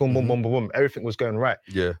played, boom, boom, boom, boom, boom. Everything was going right.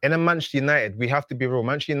 Yeah. In a Manchester United, we have to be real.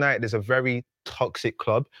 Manchester United is a very toxic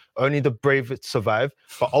club. Only the brave survive.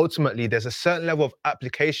 But ultimately, there's a certain level of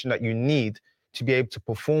application that you need to be able to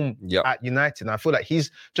perform at United. And I feel like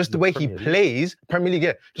he's just the way he plays, Premier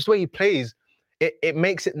League, just the way he plays, it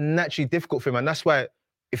makes it naturally difficult for him. And that's why,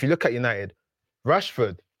 if you look at United,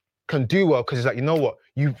 Rashford can do well because it's like, you know what?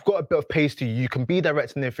 You've got a bit of pace to you. You can be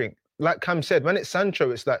direct and everything. Like Cam said, when it's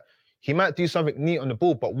Sancho, it's like, he might do something neat on the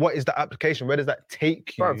ball, but what is the application? Where does that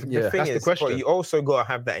take you? Bro, the thing is, the question. But you also got to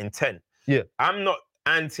have that intent. Yeah. I'm not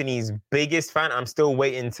Anthony's biggest fan. I'm still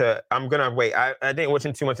waiting I'm going to wait. I didn't watch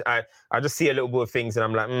him too much. I just see a little bit of things and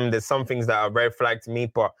I'm like, there's some things that are red flag to me,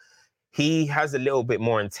 but he has a little bit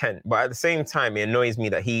more intent. But at the same time, it annoys me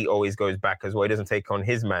that he always goes back as well. He doesn't take on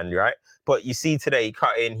his man, right? But you see today, he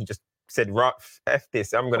cut in, he just said, F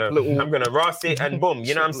this, I'm gonna Ross it and boom.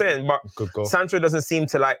 You know what I'm saying? But Sancho doesn't seem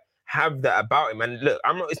to like have that about him. And look,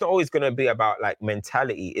 it's not always going to be about like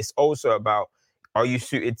mentality. It's also about, are you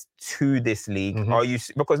suited to this league? Are you,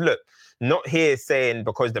 because look, not here saying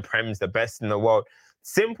because the Prem's the best in the world.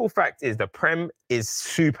 Simple fact is the Prem is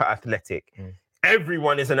super athletic.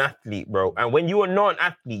 Everyone is an athlete, bro. And when you are not an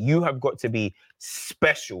athlete, you have got to be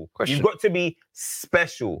special. You've got to be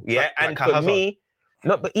special. Yeah. And for Hazard. Me,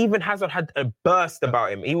 but even Hazard had a burst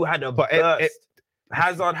about him. He had a burst.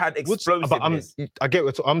 Hazard had explosiveness. I get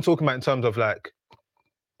what I'm talking about in terms of like.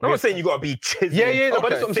 I'm not saying you got to be chiseled. Yeah, but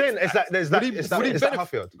that's what I'm saying. It's like there's that.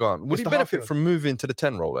 Would he benefit from moving to the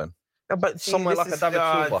 10 role then? No, but somewhere like a David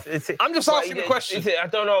Silva. I'm just asking a question. I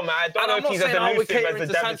don't know, man. I don't know if he's as elusive as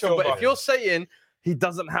a David Silva. But if you're saying he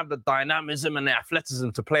doesn't have the dynamism and the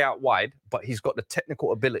athleticism to play out wide, but he's got the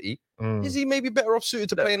technical ability, is he maybe better off suited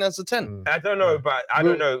to playing as a 10? I don't know, but I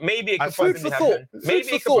don't know. Maybe it could possibly happen. Maybe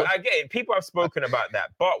it could. I get it. People have spoken about that.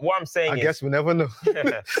 But what I'm saying is, I guess we'll never know.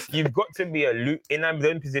 You've got to be in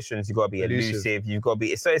them positions. You've got to be elusive. You've got to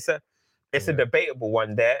be. So it's a debatable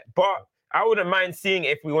one there. But I wouldn't mind seeing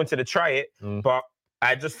it if we wanted to try it. But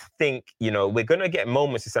I just think, we're going to get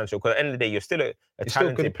moments of Sancho because at the end of the day, you're still a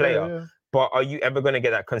talented player. Yeah. But are you ever going to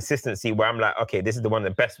get that consistency where I'm like, okay, this is one of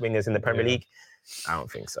the best wingers in the Premier League? I don't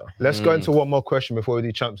think so. Let's go into one more question before we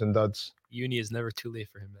do champs and duds. Uni is never too late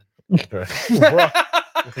for him, man. Bro.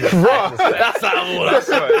 That's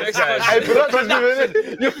Next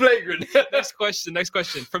question. You're flagrant. Next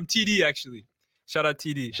question from TD, actually. Shout out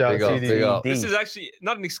TD. Shout out TD. This is actually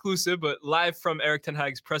not an exclusive, but live from Erik ten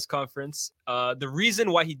Hag's press conference. The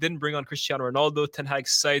reason why he didn't bring on Cristiano Ronaldo, Ten Hag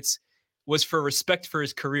cites, was for respect for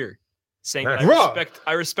his career. Saying that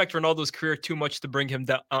I respect Ronaldo's career too much to bring him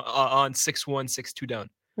down on 6-1, 6-2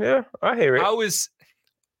 down. Yeah, I hear it.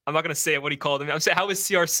 I'm not going to say what he called him. I'm saying, how is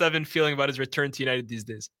CR7 feeling about his return to United these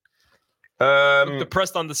days?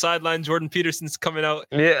 Depressed on the sideline. Jordan Peterson's coming out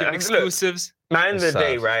giving exclusives. Look, at the end of the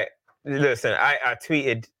day, right? Listen, I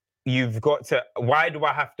tweeted, why do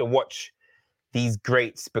I have to watch these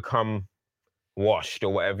greats become washed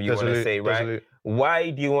or whatever you want to say, right? Why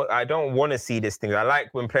do you I don't want to see this thing. I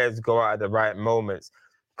like when players go out at the right moments.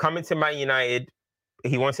 Coming to Man United,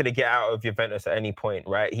 he wanted to get out of Juventus at any point,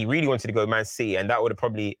 right? He really wanted to go Man City, and that would have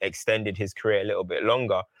probably extended his career a little bit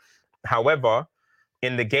longer. However,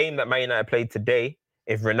 in the game that Man United played today,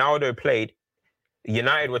 if Ronaldo played,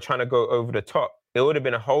 United were trying to go over the top. It would have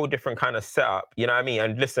been a whole different kind of setup. You know what I mean?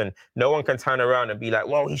 And listen, no one can turn around and be like,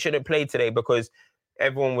 well, he should have played today because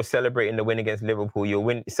everyone was celebrating the win against Liverpool.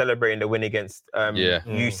 You're celebrating the win against...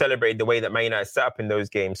 You celebrate the way that Man United set up in those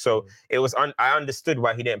games. So it was... I understood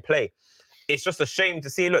why he didn't play. It's just a shame to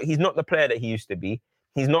see, look, he's not the player that he used to be.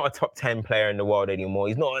 He's not a top 10 player in the world anymore.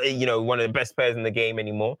 He's not, one of the best players in the game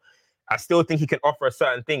anymore. I still think he can offer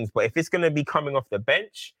certain things, but if it's going to be coming off the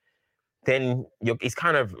bench, then it's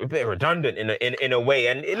kind of a bit redundant in a way.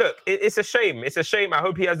 And look, it's a shame. It's a shame. I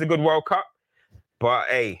hope he has a good World Cup. But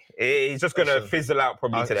hey, it's just going to fizzle out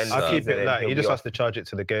probably to the end of the season. I'll keep it like, he just has to charge it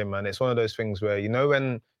to the game, man. It's one of those things where,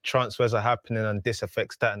 when transfers are happening and this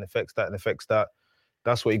affects that and affects that and affects that,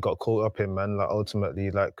 that's what he got caught up in, man. Like,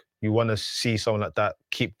 ultimately, like, you want to see someone like that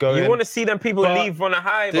keep going. You want to see them people leave on a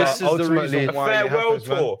high, this is ultimately a farewell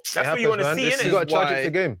tour. That's what you want to see, innit? You got to charge it to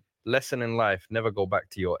the game. Lesson in life, never go back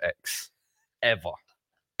to your ex. Ever.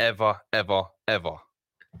 Ever, ever, ever.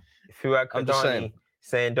 Fuad Kadani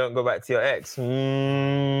saying don't go back to your ex. But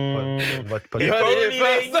if only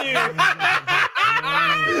they knew.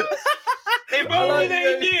 If only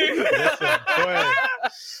they knew. Listen, boy.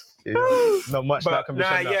 Not much that can be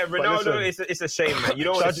said. Yeah, Ronaldo, it's a shame, man. You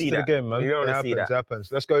don't want to see that. Game, man. You don't want to see that. It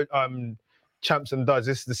happens. Let's go. Champs and duds.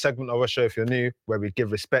 This is the segment of our show, if you're new, where we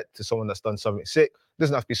give respect to someone that's done something sick. It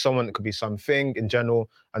doesn't have to be someone, it could be something in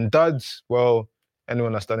general. And duds, well,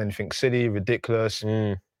 anyone that's done anything silly, ridiculous,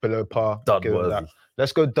 below par. Dud worthy.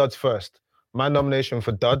 Let's go duds first. My nomination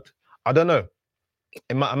for dud, I don't know.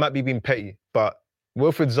 I might be being petty, but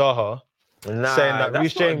Wilfried Zaha saying that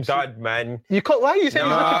Reece James, dud, man. You can't. Why are you saying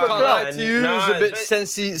he's looking for clout? To use a bit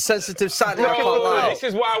sensitive. Sadly, I can't lie. This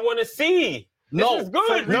is what I want to see. This is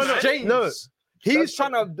good. Reece James. No. He's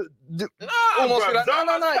trying to almost be like,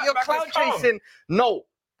 no, you're clout chasing. No,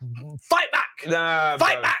 fight back.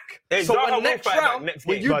 Fight back. Hey, so Zaha when next round,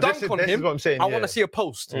 when you dunk on him, I want to see a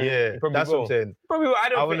post. Yeah, that's what I'm saying. Probably, I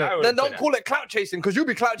don't think. Then don't call it clout chasing because you'll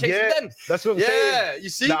be clout chasing then. That's what I'm saying. Yeah, you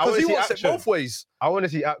see, because he wants it both ways. I want to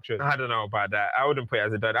see action. I don't know about that. I wouldn't put it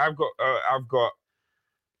as a dud. I've got.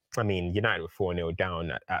 I mean, United were 4-0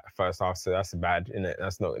 down at first half, so that's bad, isn't it?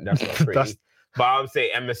 That's not pretty. But I would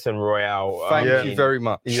say Emerson Royale. Thank you very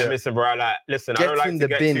much. Emerson Royale, like, listen, I don't like to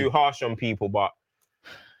get too harsh on people, but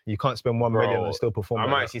you can't spend $1 million and still perform.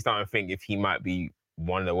 I'm actually starting to think if he might be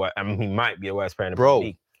one of the worst. I mean, he might be the worst player in the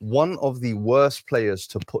league. One of the worst players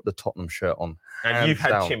to put the Tottenham shirt on. And you've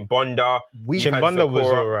had Chimbonda. Chimbonda was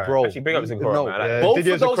all right. Bro, actually, big up Zakora, man. Both of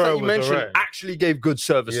those that you mentioned actually gave good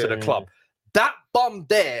service to the club. That bum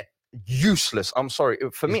there, useless. I'm sorry.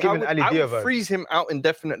 For me, I would freeze him out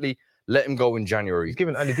indefinitely. Let him go in January. He's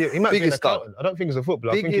given Ali Dia. He might be an accountant. I don't think he's a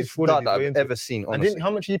footballer. I think he's that I've ever seen, honestly. And how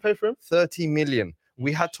much did you pay for him? 30 million.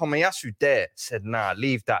 We had Tomiyasu there, said, nah,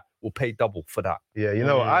 leave that. We'll pay double for that. Yeah, you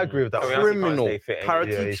know what? I agree with that. Criminal.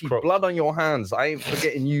 Paratici, blood on your hands. I ain't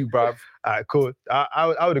forgetting you, bruv. All right, cool.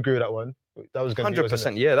 I would agree with that one. That was going to be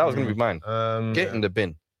 100%. Yeah, that was going to be mine. Get in the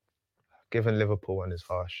bin. Giving Liverpool one is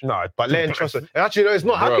harsh. No, but letting Trossard... Actually, no, it's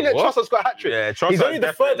not. How can you let Trossard score a hat-trick? Yeah, Trossard. He's only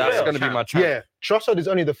the third player. That's going to be my chance. Yeah, Trossard is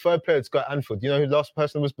only the third player that's got Anfield. You know who the last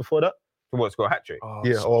person was before that? What, score a hat-trick?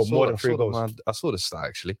 Yeah, or more than 3 goals. I saw the stat,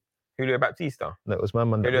 actually. Julio Baptista? No, it was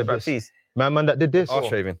Man Julio Baptista. Man that did this.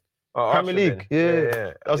 Arshaving. Premier League.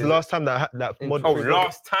 Yeah. That was the last time that more than 3 goals.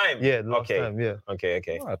 Last time? Yeah, last time, yeah. Okay.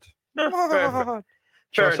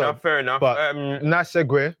 Fair enough. But nice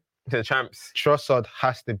segue. To the champs. Trossard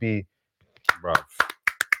has to be... Bruv.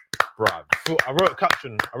 I wrote a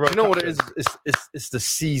caption. You know what it is? It's the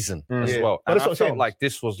season as well. And I felt like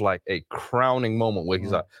this was like a crowning moment where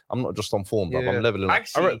he's like, I'm not just on form, but I'm leveling up.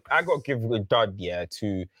 Actually, I got to give a dud,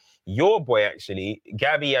 to your boy, actually,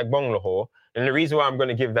 Gabby Agbonlahor. And the reason why I'm going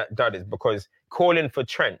to give that dud is because calling for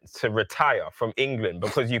Trent to retire from England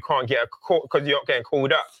because you can't get because you're not getting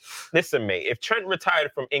called up. Listen, mate, if Trent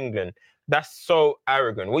retired from England, that's so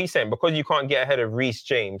arrogant. What are you saying? Because you can't get ahead of Reece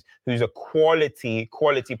James, who's a quality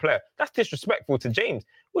player. That's disrespectful to James.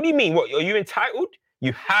 What do you mean? What, are you entitled?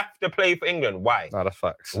 You have to play for England. Why? Not a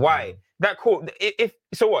fact. Why? That call.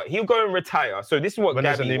 So what? He'll go and retire. So this is what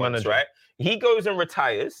Gabby wants, right? He goes and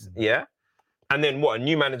retires, yeah? And then what? A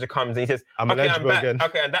new manager comes and he says, I'm back. Again.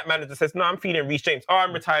 Okay, and that manager says, no, I'm feeding Reece James. Oh,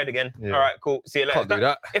 I'm retired again. Yeah. All right, cool. See you later. Can't do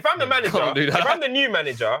that. If I'm the manager, if I'm the new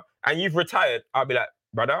manager and you've retired, I'll be like,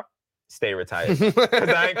 brother, stay retired. Because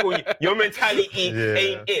I ain't calling you. Your mentality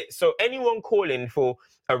ain't it. So anyone calling for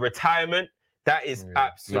a retirement, that is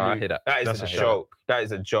absolute. No, that's a joke. That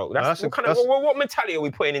is a joke. What mentality are we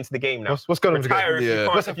putting into the game now? What's going on? Retire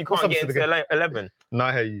if you can't get into the 11. No,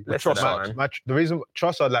 I hear you. Let's the reason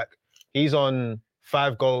Trossard, like, he's on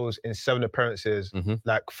 5 goals in 7 appearances.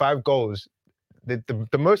 Like 5 goals. The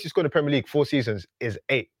most he scored in the Premier League 4 seasons is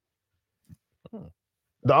 8.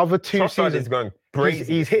 The other 2 seasons is going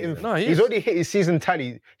crazy. He's hitting. He's already hit his season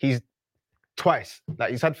tally. He's twice.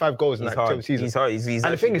 Like he's had 5 goals in 2 seasons. He's hard. He's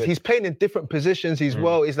and the thing is, he's playing in different positions. He's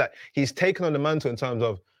It's like he's taken on the mantle in terms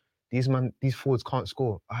of these forwards can't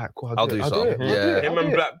score. All right, cool. I'll do it. Yeah. Him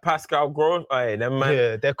and Pascal Gross. Them man.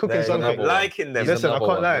 Yeah, they're cooking something. Liking them. Listen, I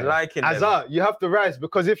can't lie. Liking them. Hazard, you have to rise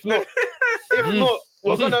because if not,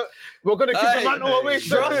 we're gonna give the mantle away.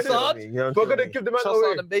 We're gonna give the mantle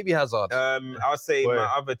away. And baby Hazard. I'll say my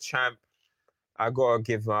other champ. I gotta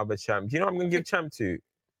give my other champ. Do you know what I'm gonna give champ to?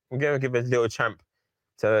 I'm gonna give a little champ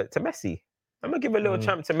to Messi. I'm gonna give a little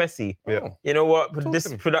champ to Messi. Yeah. You know what?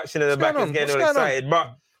 This production in the back is getting all excited.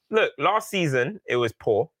 But look, last season it was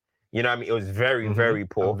poor. You know what I mean? It was very, very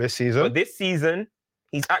poor. This season? But this season,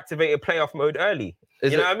 he's activated playoff mode early.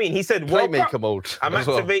 You know what I mean? He said playmaker mode. I'm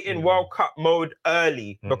activating World Cup mode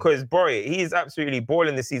early because, boy, he is absolutely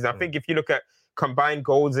balling this season. I think if you look at combined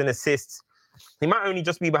goals and assists, he might only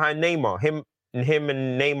just be behind Neymar. Him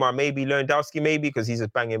and Neymar, maybe Lewandowski, maybe, because he's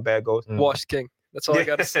just banging bare goals. Wash King. That's all I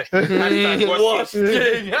gotta say. Wash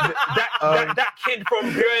King. That kid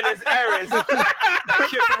from Buenos Aires. That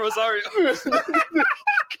kid from Rosario.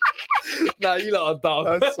 Nah, you lot are dumb.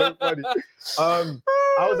 That's so funny.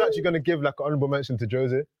 I was actually going to give like an honorable mention to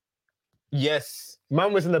Jose. Yes.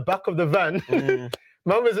 Man was in the back of the van. Man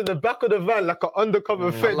was in the back of the van like an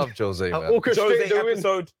undercover thing. I love Jose, man.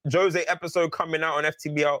 Jose episode coming out on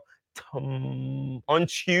FTBL on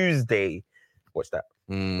Tuesday. Watch that.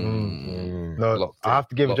 No, I have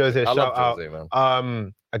to give Jose a shout out.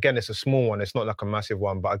 Man. Again, it's a small one. It's not like a massive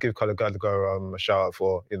one, but I give Conor Gallagher a shout out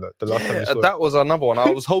for the last time he scored. That was another one. I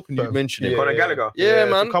was hoping you'd mention it. Conor Gallagher. Yeah,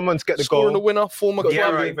 man. Come on to get the Scoring goal. the winner for McLaren. Yeah,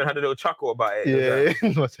 I even had a little chuckle about it. Yeah.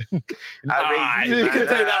 You can take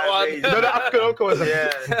that one. No, the African uncle was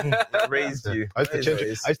I raised you. I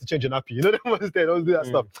used to change an nappy. You know the ones there. Don't do that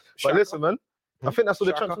stuff. But listen, man. I think that's all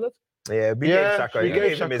the chance left. Yeah, we gave Shaka. We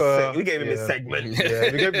gave him his segment.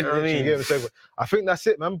 Yeah, we gave him a segment. I think that's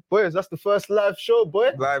it, man. Boys, that's the first live show,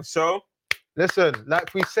 boy. Live show. Listen,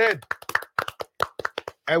 like we said,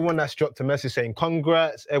 everyone that's dropped a message saying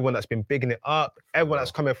congrats, everyone that's been bigging it up, everyone that's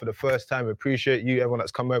come here for the first time, we appreciate you. Everyone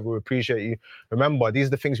that's come over, we appreciate you. Remember, these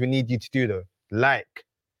are the things we need you to do, though. Like,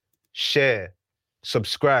 share,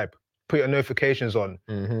 subscribe, put your notifications on.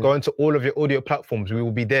 Go into all of your audio platforms. We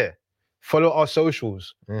will be there. Follow our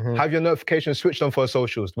socials. Have your notifications switched on for our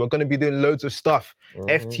socials. We're going to be doing loads of stuff.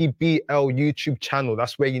 FTBL YouTube channel.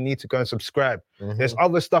 That's where you need to go and subscribe. There's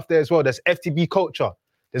other stuff there as well. There's FTB Culture.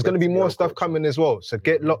 There's going to be more stuff coming as well. So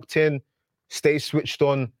get locked in, stay switched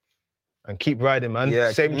on, and keep riding, man.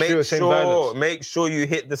 Yeah, same violence. Make sure you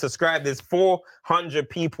hit the subscribe. There's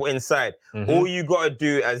 400 people inside. All you got to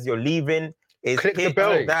do as you're leaving is click hit the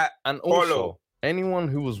bell. That and follow. Also, anyone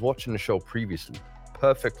who was watching the show previously,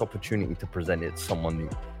 perfect opportunity to present it to someone new.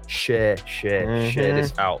 Share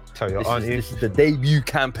this out. Tell your auntie. This is the debut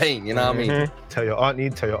campaign, you know what I mean? Tell your auntie,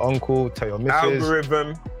 tell your uncle, tell your missus.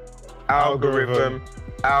 Algorithm.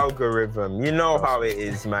 You know how it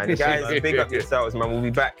is, man. Guys, big up yourselves, man. We'll be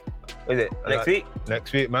back. What is it? Next week?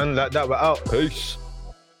 Next week, man. Like that, we're out. Peace.